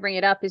reason I bring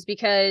it up is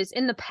because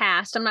in the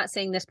past, I'm not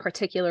saying this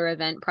particular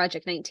event,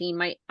 Project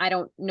 19, I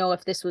don't know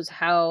if this was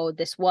how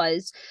this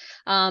was.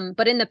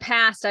 But in the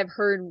past, I've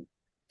heard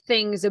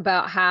things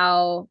about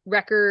how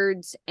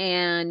records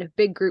and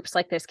big groups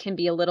like this can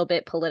be a little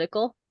bit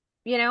political,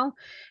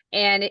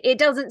 and it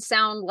doesn't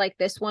sound like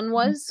this one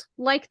was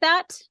like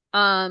that.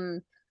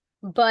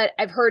 But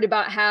I've heard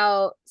about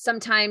how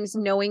sometimes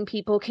knowing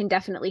people can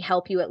definitely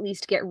help you at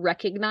least get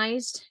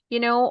recognized,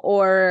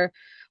 or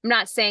I'm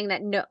not saying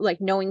that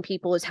knowing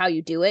people is how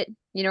you do it,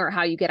 or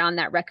how you get on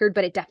that record,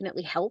 but it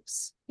definitely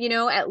helps,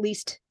 at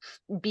least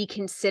be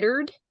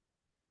considered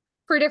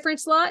for different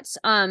slots.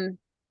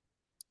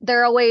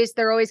 They're always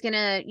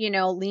gonna,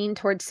 lean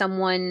towards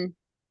someone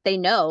they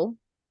know,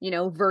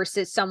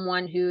 versus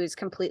someone who's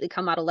completely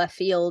come out of left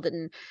field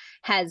and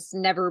has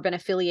never been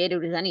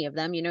affiliated with any of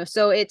them,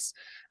 So it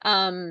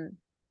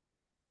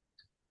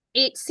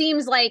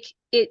seems like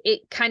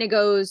it kind of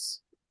goes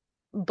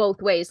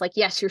both ways. Like,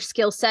 yes, your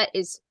skill set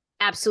is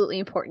absolutely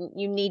important.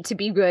 You need to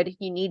be good,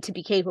 you need to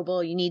be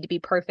capable, you need to be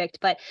perfect.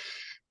 But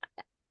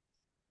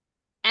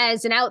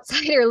as an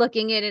outsider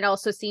looking in, it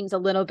also seems a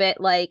little bit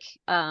like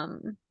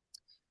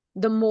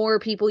the more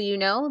people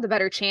the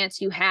better chance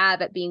you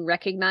have at being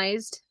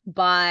recognized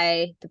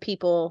by the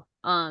people.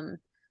 Or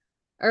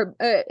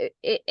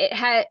it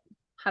had,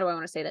 how do I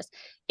want to say this?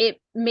 It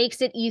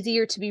makes it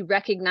easier to be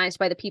recognized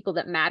by the people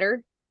that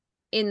matter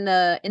in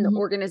the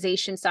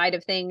organization side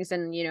of things,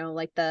 and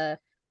like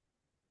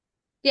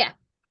yeah.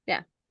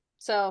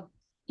 So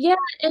Yeah,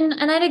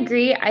 and I'd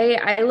agree.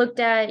 I looked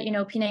at,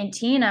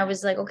 P19, I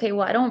was like, okay,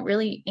 well,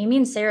 Amy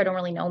and Sarah don't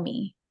really know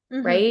me,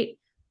 mm-hmm, right?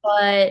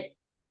 But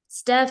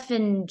Steph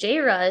and J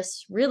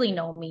Russ really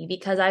know me,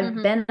 because I was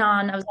mm-hmm,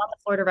 on the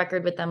Florida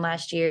record with them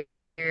last year,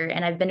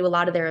 and I've been to a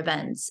lot of their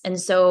events. And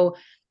so,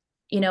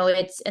 and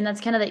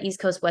that's kind of the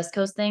East Coast, West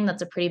Coast thing.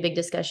 That's a pretty big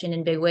discussion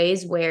in big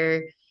ways,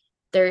 where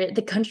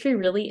the country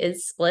really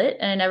is split.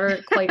 And I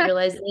never quite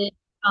realized it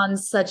on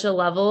such a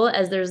level,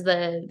 as there's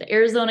the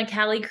Arizona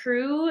Cali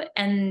crew,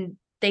 and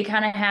they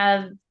kind of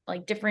have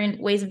like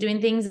different ways of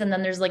doing things. And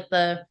then there's like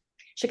the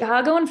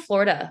Chicago and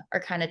Florida are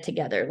kind of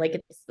together. Like,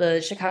 it's the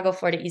Chicago,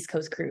 Florida, East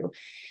Coast crew.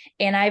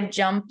 And I've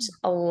jumped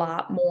a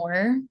lot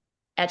more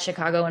at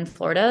Chicago and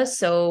Florida.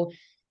 So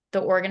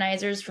the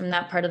organizers from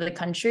that part of the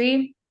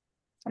country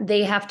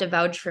they have to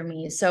vouch for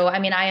me. So, I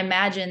mean, I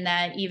imagine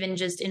that even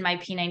just in my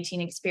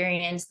P19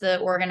 experience, the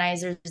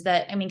organizers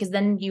that, I mean, because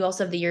then you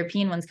also have the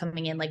European ones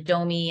coming in, like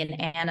Domi and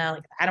Anna,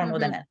 like I don't know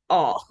them at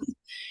all.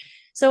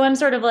 So I'm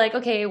sort of like,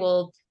 okay,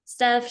 well,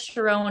 Steph,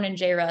 Sharon, and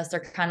J Russ are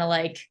kind of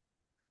like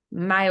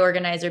my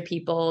organizer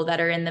people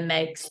that are in the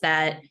mix,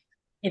 that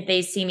if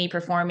they see me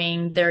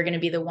performing, they're going to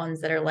be the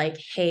ones that are like,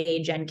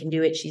 hey, Jen can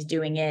do it. She's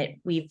doing it.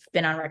 We've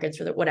been on records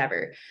for the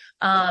whatever.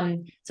 So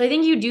I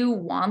think you do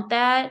want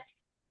that.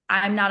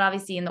 I'm not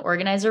obviously in the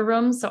organizer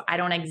room, so I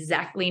don't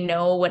exactly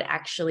know what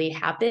actually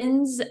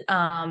happens.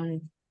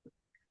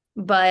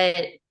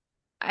 But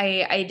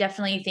I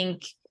definitely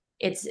think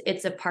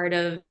it's a part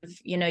of,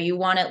 you know, you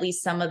want at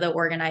least some of the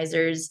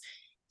organizers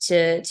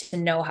to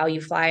know how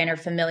you fly and are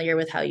familiar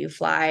with how you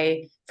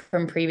fly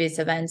from previous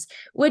events,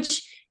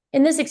 which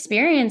in this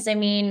experience, I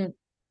mean,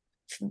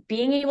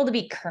 being able to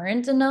be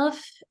current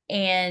enough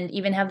and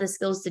even have the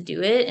skills to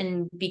do it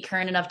and be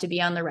current enough to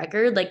be on the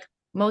record, like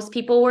most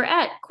people were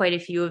at quite a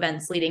few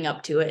events leading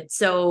up to it.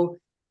 So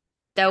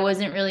that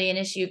wasn't really an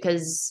issue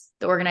because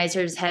the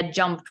organizers had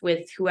jumped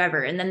with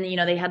whoever. And then, you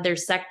know, they had their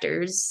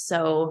sectors.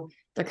 So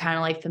they're kind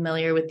of like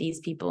familiar with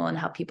these people and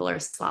how people are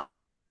slotted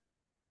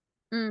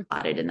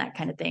and that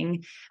kind of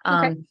thing.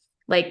 Okay.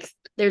 Like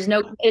there's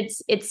no,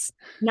 it's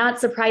not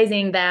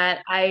surprising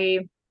that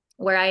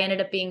where I ended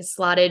up being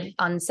slotted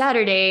on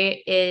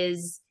Saturday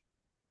is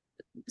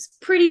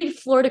pretty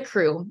Florida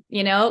crew,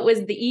 you know, it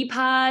was the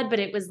E-Pod, but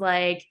it was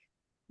like,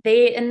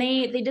 they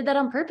did that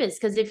on purpose.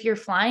 Cause if you're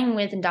flying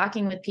with and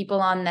docking with people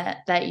on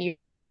that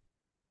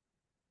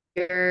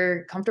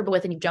you're comfortable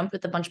with and you've jumped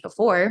with a bunch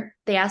before,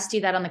 they asked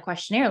you that on the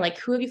questionnaire, like,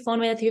 who have you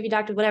flown with? Who have you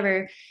docked with?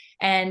 Whatever.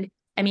 And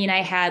I mean,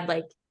 I had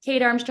like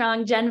Kate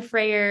Armstrong, Jen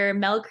Freyer,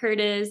 Mel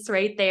Curtis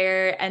right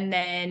there. And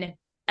then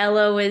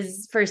Ella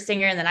was first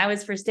stinger, and then I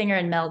was first stinger,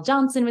 and Mel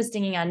Johnson was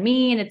stinging on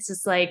me. And it's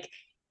just like,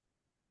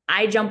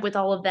 I jump with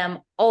all of them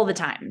all the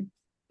time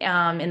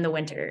in the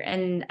winter.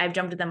 And I've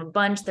jumped with them a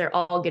bunch. They're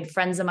all good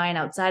friends of mine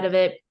outside of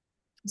it.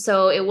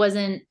 So it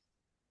wasn't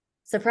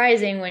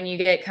surprising when you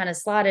get kind of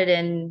slotted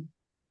in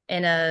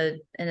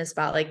a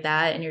spot like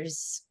that, and you're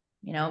just,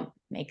 you know,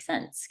 makes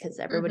sense because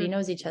everybody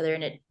knows each other,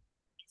 and it's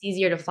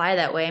easier to fly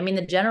that way. I mean,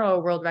 the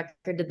general world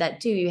record did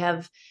that too. You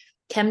have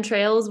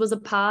chemtrails was a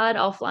pod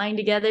all flying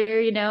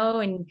together, you know,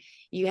 and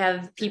you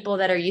have people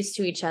that are used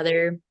to each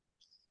other,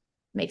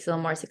 makes it a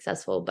little more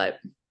successful. But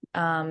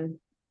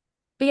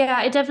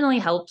yeah, it definitely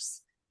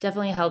helps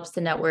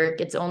to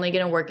network. It's only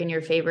going to work in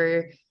your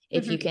favor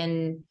if you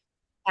can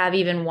have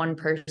even one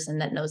person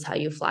that knows how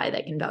you fly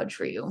that can vouch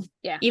for you.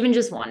 Yeah. Even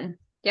just one.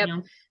 Yep. You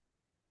know?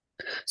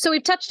 So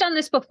we've touched on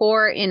this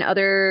before in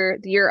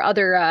your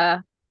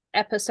other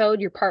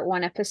episode, your part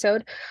 1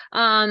 episode.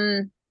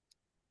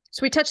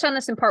 So we touched on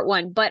this in part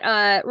 1, but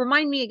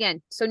remind me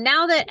again. So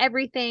now that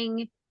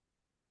everything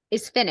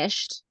is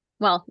finished,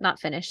 well, not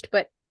finished,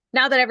 but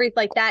now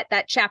that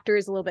that chapter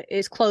is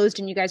is closed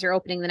and you guys are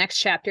opening the next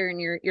chapter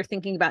and you're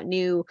thinking about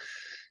new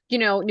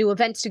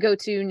events to go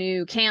to,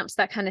 new camps,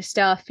 that kind of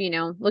stuff, you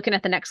know, looking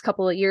at the next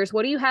couple of years,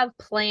 what do you have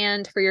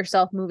planned for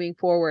yourself moving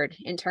forward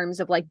in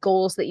terms of like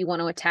goals that you want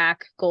to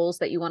attack, goals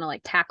that you want to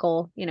like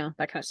tackle, you know,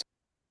 that kind of stuff?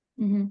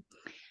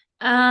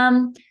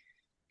 I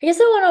guess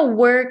I want to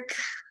work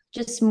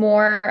just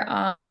more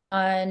on,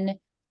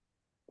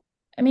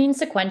 I mean,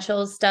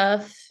 sequential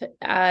stuff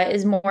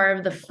is more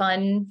of the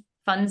fun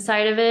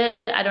side of it.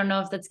 I don't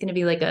know if that's going to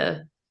be like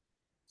a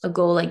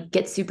goal, like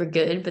get super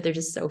good, but they're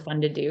just so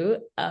fun to do.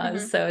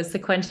 So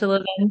sequential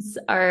events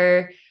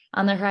are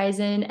on the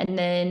horizon, and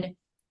then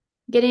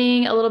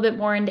getting a little bit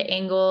more into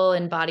angle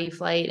and body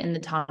flight in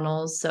the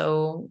tunnels.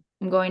 So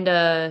I'm going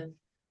to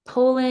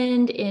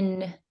Poland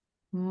in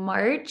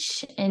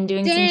March and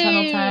doing some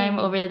tunnel time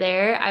over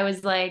there. I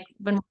was like,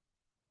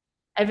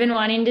 I've been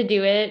wanting to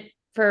do it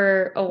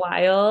for a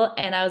while,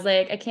 and I was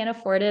like, I can't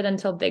afford it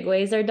until big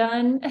ways are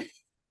done.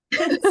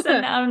 So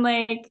now I'm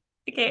like,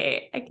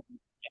 okay, I can.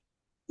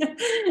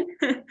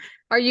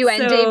 Are you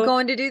and Dave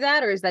going to do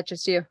that, or is that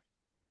just you?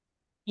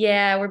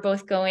 Yeah, we're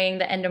both going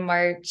the end of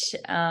March.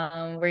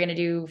 We're gonna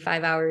do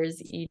 5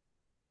 hours each.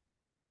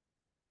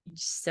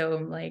 So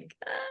I'm like,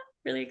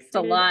 really excited. It's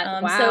a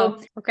lot. Wow.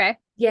 So okay.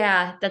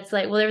 Yeah, that's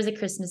like, well, there was a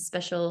Christmas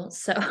special.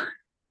 So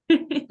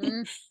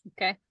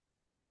okay.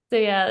 So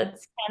yeah,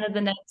 it's kind of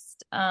the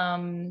next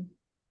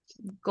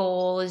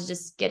goal is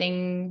just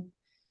getting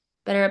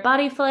better at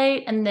body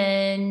flight. And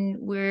then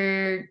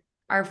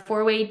our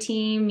 4-way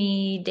team,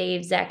 me,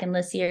 Dave, Zach, and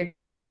Lissy are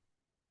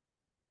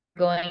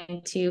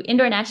going to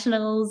indoor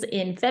nationals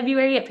in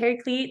February at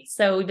Paraclete.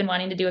 So we've been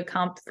wanting to do a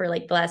comp for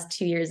like the last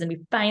 2 years, and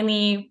we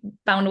finally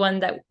found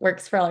one that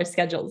works for all our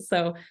schedules.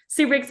 So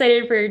super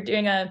excited for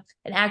doing an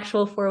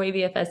actual 4-way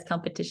VFS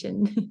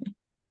competition.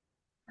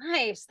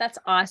 Nice. That's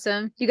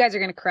awesome. You guys are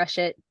going to crush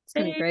it. It's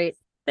going to be great.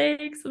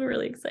 Thanks. I'm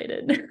really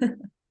excited.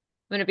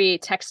 I'm going to be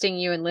texting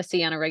you and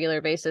Lissy on a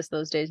regular basis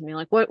those days and being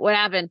like, what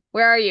happened?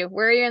 Where are you?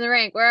 Where are you in the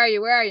rank? Where are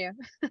you? Where are you?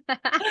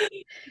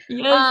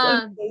 Yes,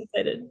 I'm so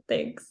excited.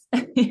 Thanks.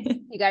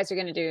 You guys are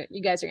going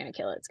to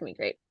kill it. It's going to be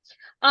great.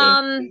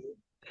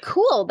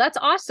 Cool. That's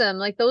awesome.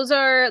 Like those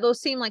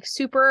seem like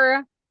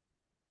super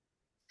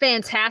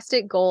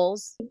fantastic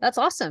goals. That's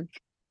awesome.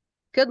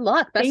 Good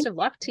luck. Best of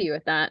luck to you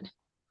with that.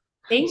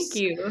 Thank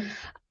you.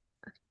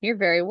 You're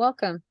very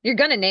welcome. You're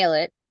gonna nail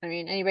it. I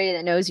mean, anybody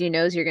that knows you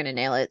knows you're gonna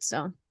nail it.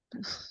 So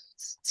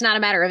it's not a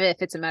matter of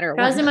if, it's a matter of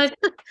when.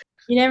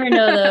 You never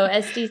know though.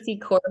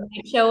 SDC core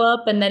might show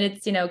up and then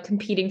it's,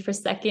 competing for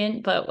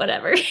second, but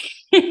whatever.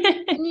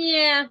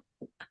 Yeah.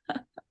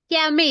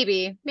 Yeah,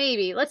 maybe.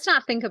 Let's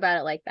not think about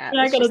it like that. We're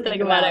not Let's gonna just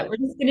think about it. We're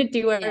just gonna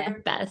do our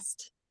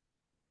best.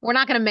 We're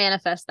not gonna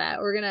manifest that.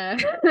 We're gonna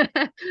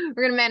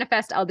we're gonna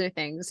manifest other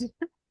things.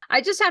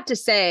 I just have to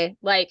say,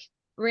 like,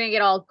 we're gonna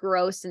get all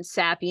gross and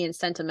sappy and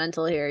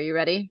sentimental here. You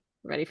ready?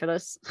 Ready for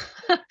this?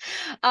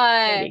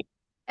 Ready.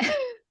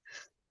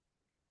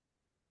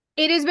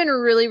 It has been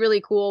really,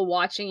 really cool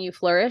watching you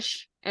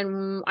flourish.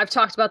 And I've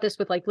talked about this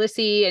with like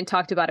Lissy and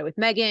talked about it with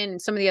Megan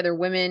and some of the other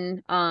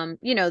women,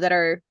 that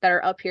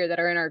are up here, that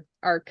are in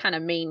our kind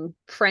of main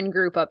friend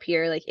group up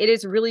here. Like, it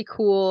is really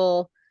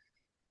cool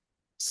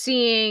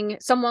seeing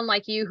someone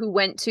like you who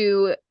went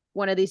to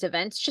one of these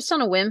events just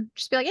on a whim,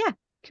 just be like, yeah,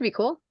 it could be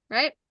cool,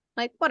 right?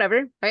 Like,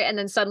 whatever, right? And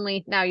then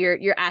suddenly now you're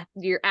at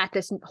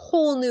this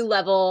whole new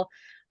level.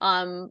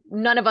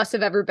 None of us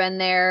have ever been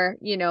there.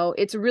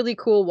 It's really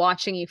cool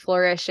watching you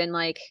flourish and,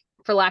 like,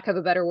 for lack of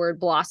a better word,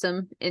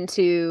 blossom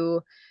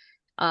into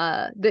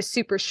this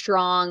super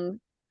strong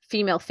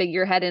female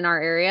figurehead in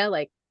our area.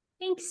 Like,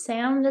 thanks,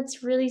 Sam.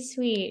 That's really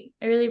sweet.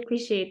 I really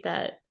appreciate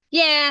that.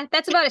 Yeah,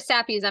 that's about as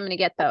sappy as I'm gonna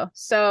get though.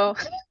 So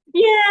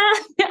yeah,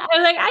 I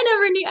was like,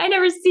 I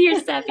never see your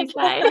sappy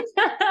side.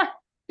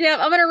 Yeah,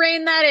 I'm gonna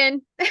rein that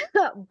in.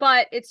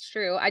 But it's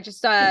true. I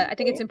just I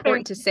think it's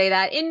important to say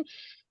that in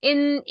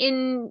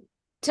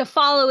to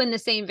follow in the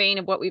same vein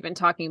of what we've been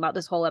talking about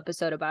this whole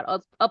episode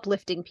about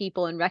uplifting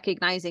people and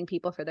recognizing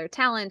people for their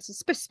talents,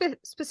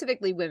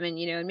 specifically women,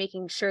 and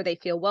making sure they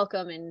feel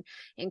welcome and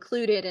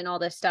included and all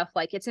this stuff.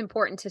 Like, it's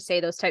important to say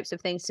those types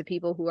of things to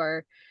people who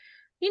are,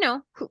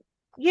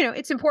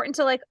 it's important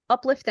to, like,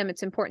 uplift them.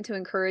 It's important to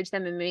encourage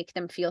them and make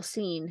them feel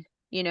seen,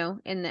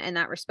 in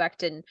that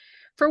respect. And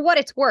for what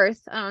it's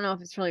worth, I don't know if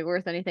it's really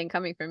worth anything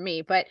coming from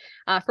me, but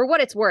for what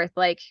it's worth,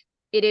 like,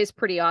 it is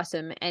pretty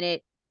awesome.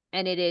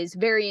 And it is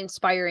very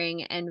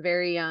inspiring and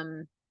very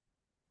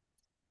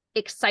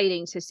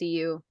exciting to see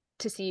you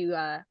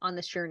on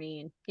this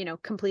journey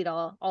and complete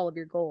all of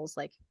your goals.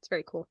 Like, it's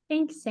very cool.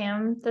 Thanks,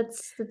 Sam.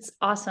 That's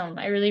awesome.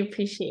 I really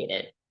appreciate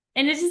it.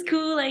 And it's just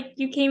cool, like,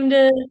 you came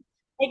to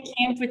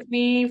camp with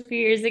me a few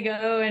years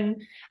ago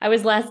and I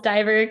was last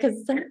diver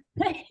because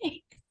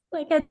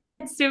like I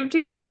swim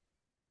to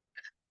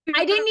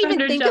I didn't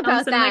even think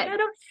about that. Like, I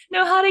don't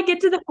know how to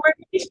get to the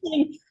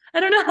formation. I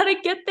don't know how to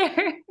get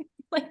there.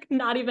 Like,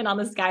 not even on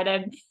the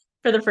skydive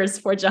for the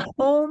first 4 jumps.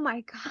 Oh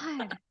my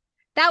God.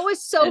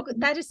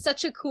 That is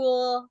such a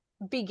cool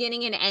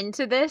beginning and end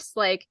to this.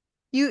 Like,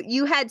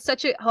 you had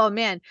oh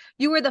man,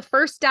 you were the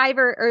first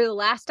diver or the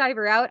last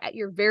diver out at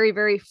your very,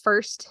 very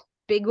first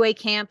Big Way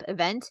Camp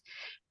event.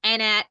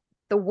 And at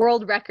the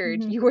world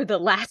record, you were the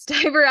last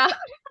diver out.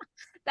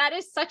 That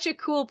is such a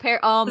cool pair.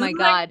 Oh my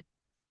God.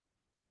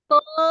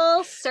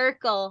 Full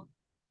circle.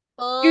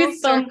 Full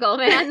circle,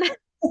 man.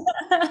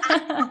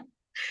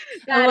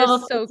 That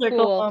is so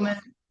cool.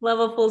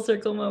 Love a full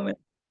circle moment.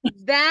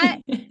 That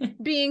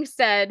being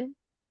said,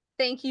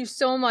 thank you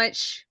so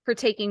much for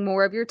taking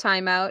more of your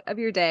time out of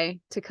your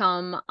day to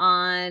come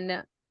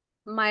on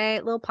my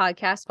little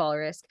podcast, Fall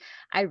Risk.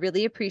 I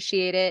really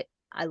appreciate it.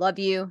 I love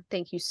you.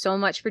 Thank you so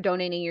much for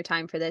donating your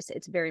time for this.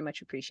 It's very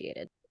much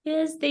appreciated.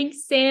 Yes,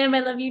 thanks, Sam. I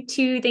love you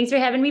too. Thanks for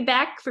having me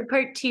back for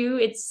part 2.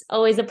 It's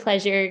always a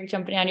pleasure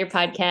jumping on your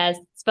podcast.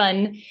 It's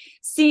fun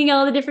seeing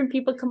all the different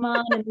people come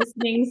on and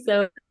listening.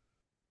 So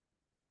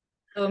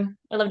I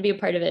love to be a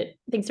part of it.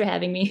 Thanks for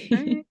having me.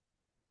 Right.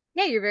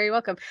 Yeah, you're very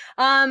welcome.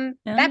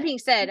 That being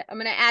said, I'm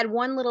going to add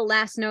one little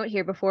last note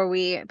here before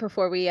we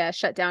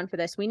shut down for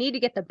this. We need to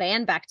get the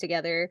band back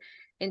together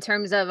in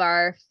terms of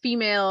our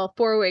female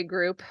 4-way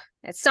group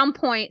at some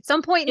point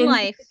in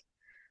life.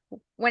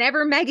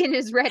 Whenever Megan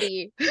is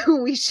ready,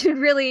 we should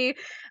really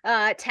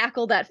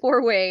tackle that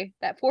 4-way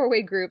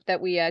group that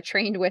we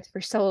trained with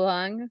for so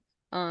long.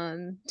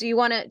 Do you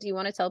want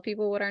to tell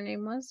people what our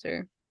name was,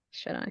 or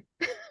should I?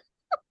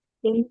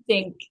 In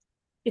sync.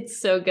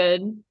 It's so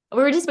good.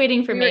 We were just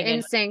waiting for Megan.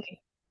 In sync.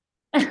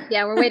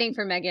 Yeah, we're waiting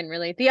for Megan,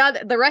 really.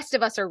 The rest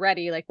of us are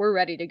ready. Like, we're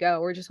ready to go.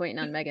 We're just waiting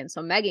on Megan.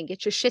 So Megan,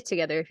 get your shit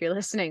together if you're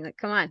listening. Like,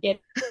 come on. Yep.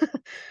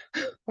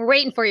 We're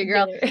waiting for you,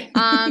 girl.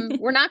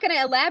 We're not going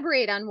to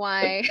elaborate on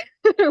why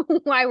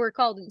we're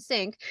called In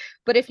Sync,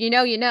 but if you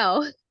know, you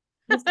know.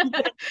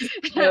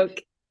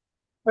 Joke.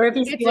 Or if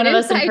you see one of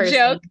us in person,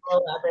 joke.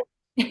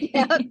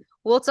 Yeah,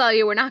 we'll tell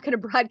you. We're not going to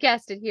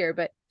broadcast it here,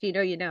 but if you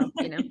know, you know.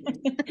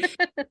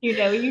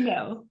 You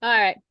know.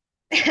 All right.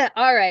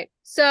 All right.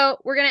 So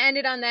we're going to end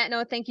it on that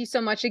note. Thank you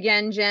so much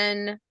again,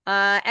 Jen.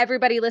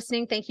 Everybody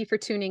listening, thank you for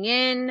tuning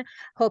in.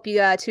 Hope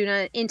you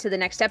tune into the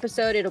next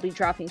episode. It'll be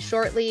dropping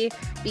shortly.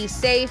 Be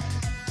safe.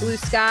 blue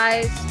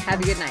skies.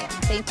 Have a good night.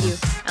 Thank you.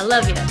 I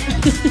love you. I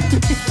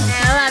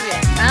love you.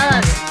 I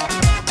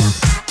love you.